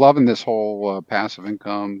streams, loving this whole passive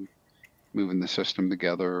income, moving the system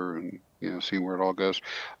together, and seeing where it all goes.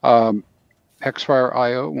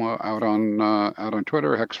 Hexfire.io out on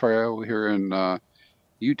Twitter, Hexfire.io here in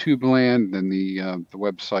YouTube land, and the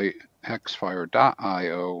website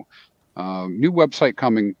hexfire.io. New website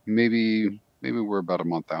coming. Maybe we're about a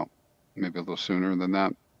month out. Maybe a little sooner than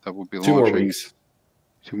that. That will be launching. 2 more weeks.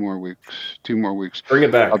 2 more weeks. 2 more weeks. Bring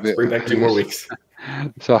it back. Bring back 2 more weeks.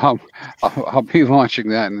 So I'll be launching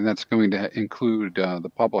that, and that's going to include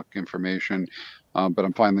the public information. But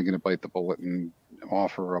I'm finally going to bite the bullet and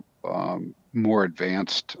offer up more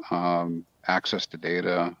advanced access to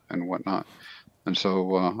data and whatnot. And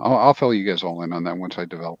so I'll fill you guys all in on that once I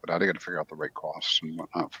develop it out. I got to figure out the right costs and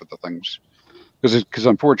whatnot for the things, because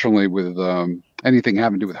unfortunately with anything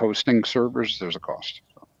having to do with hosting servers, there's a cost.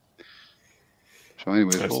 So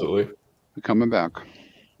anyways, absolutely, we'll be coming back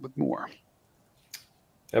with more.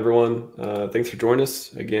 Everyone, thanks for joining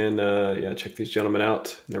us again. Yeah, check these gentlemen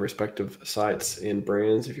out in their respective sites and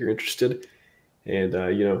brands if you're interested. And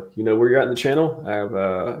you know where you're at in the channel. I've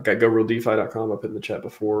got GoRealDeFi.com. I put in the chat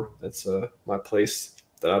before. That's my place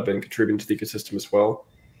that I've been contributing to the ecosystem as well.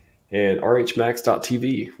 And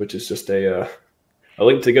RHMax.tv, which is just a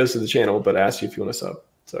link that goes to the channel, but asks you if you want to sub.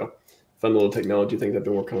 So fun little technology things I've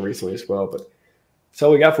been working on recently as well. But that's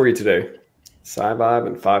all we got for you today. Scivive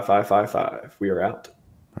and 5555. We are out.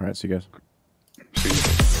 All right, see you guys. See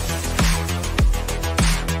you.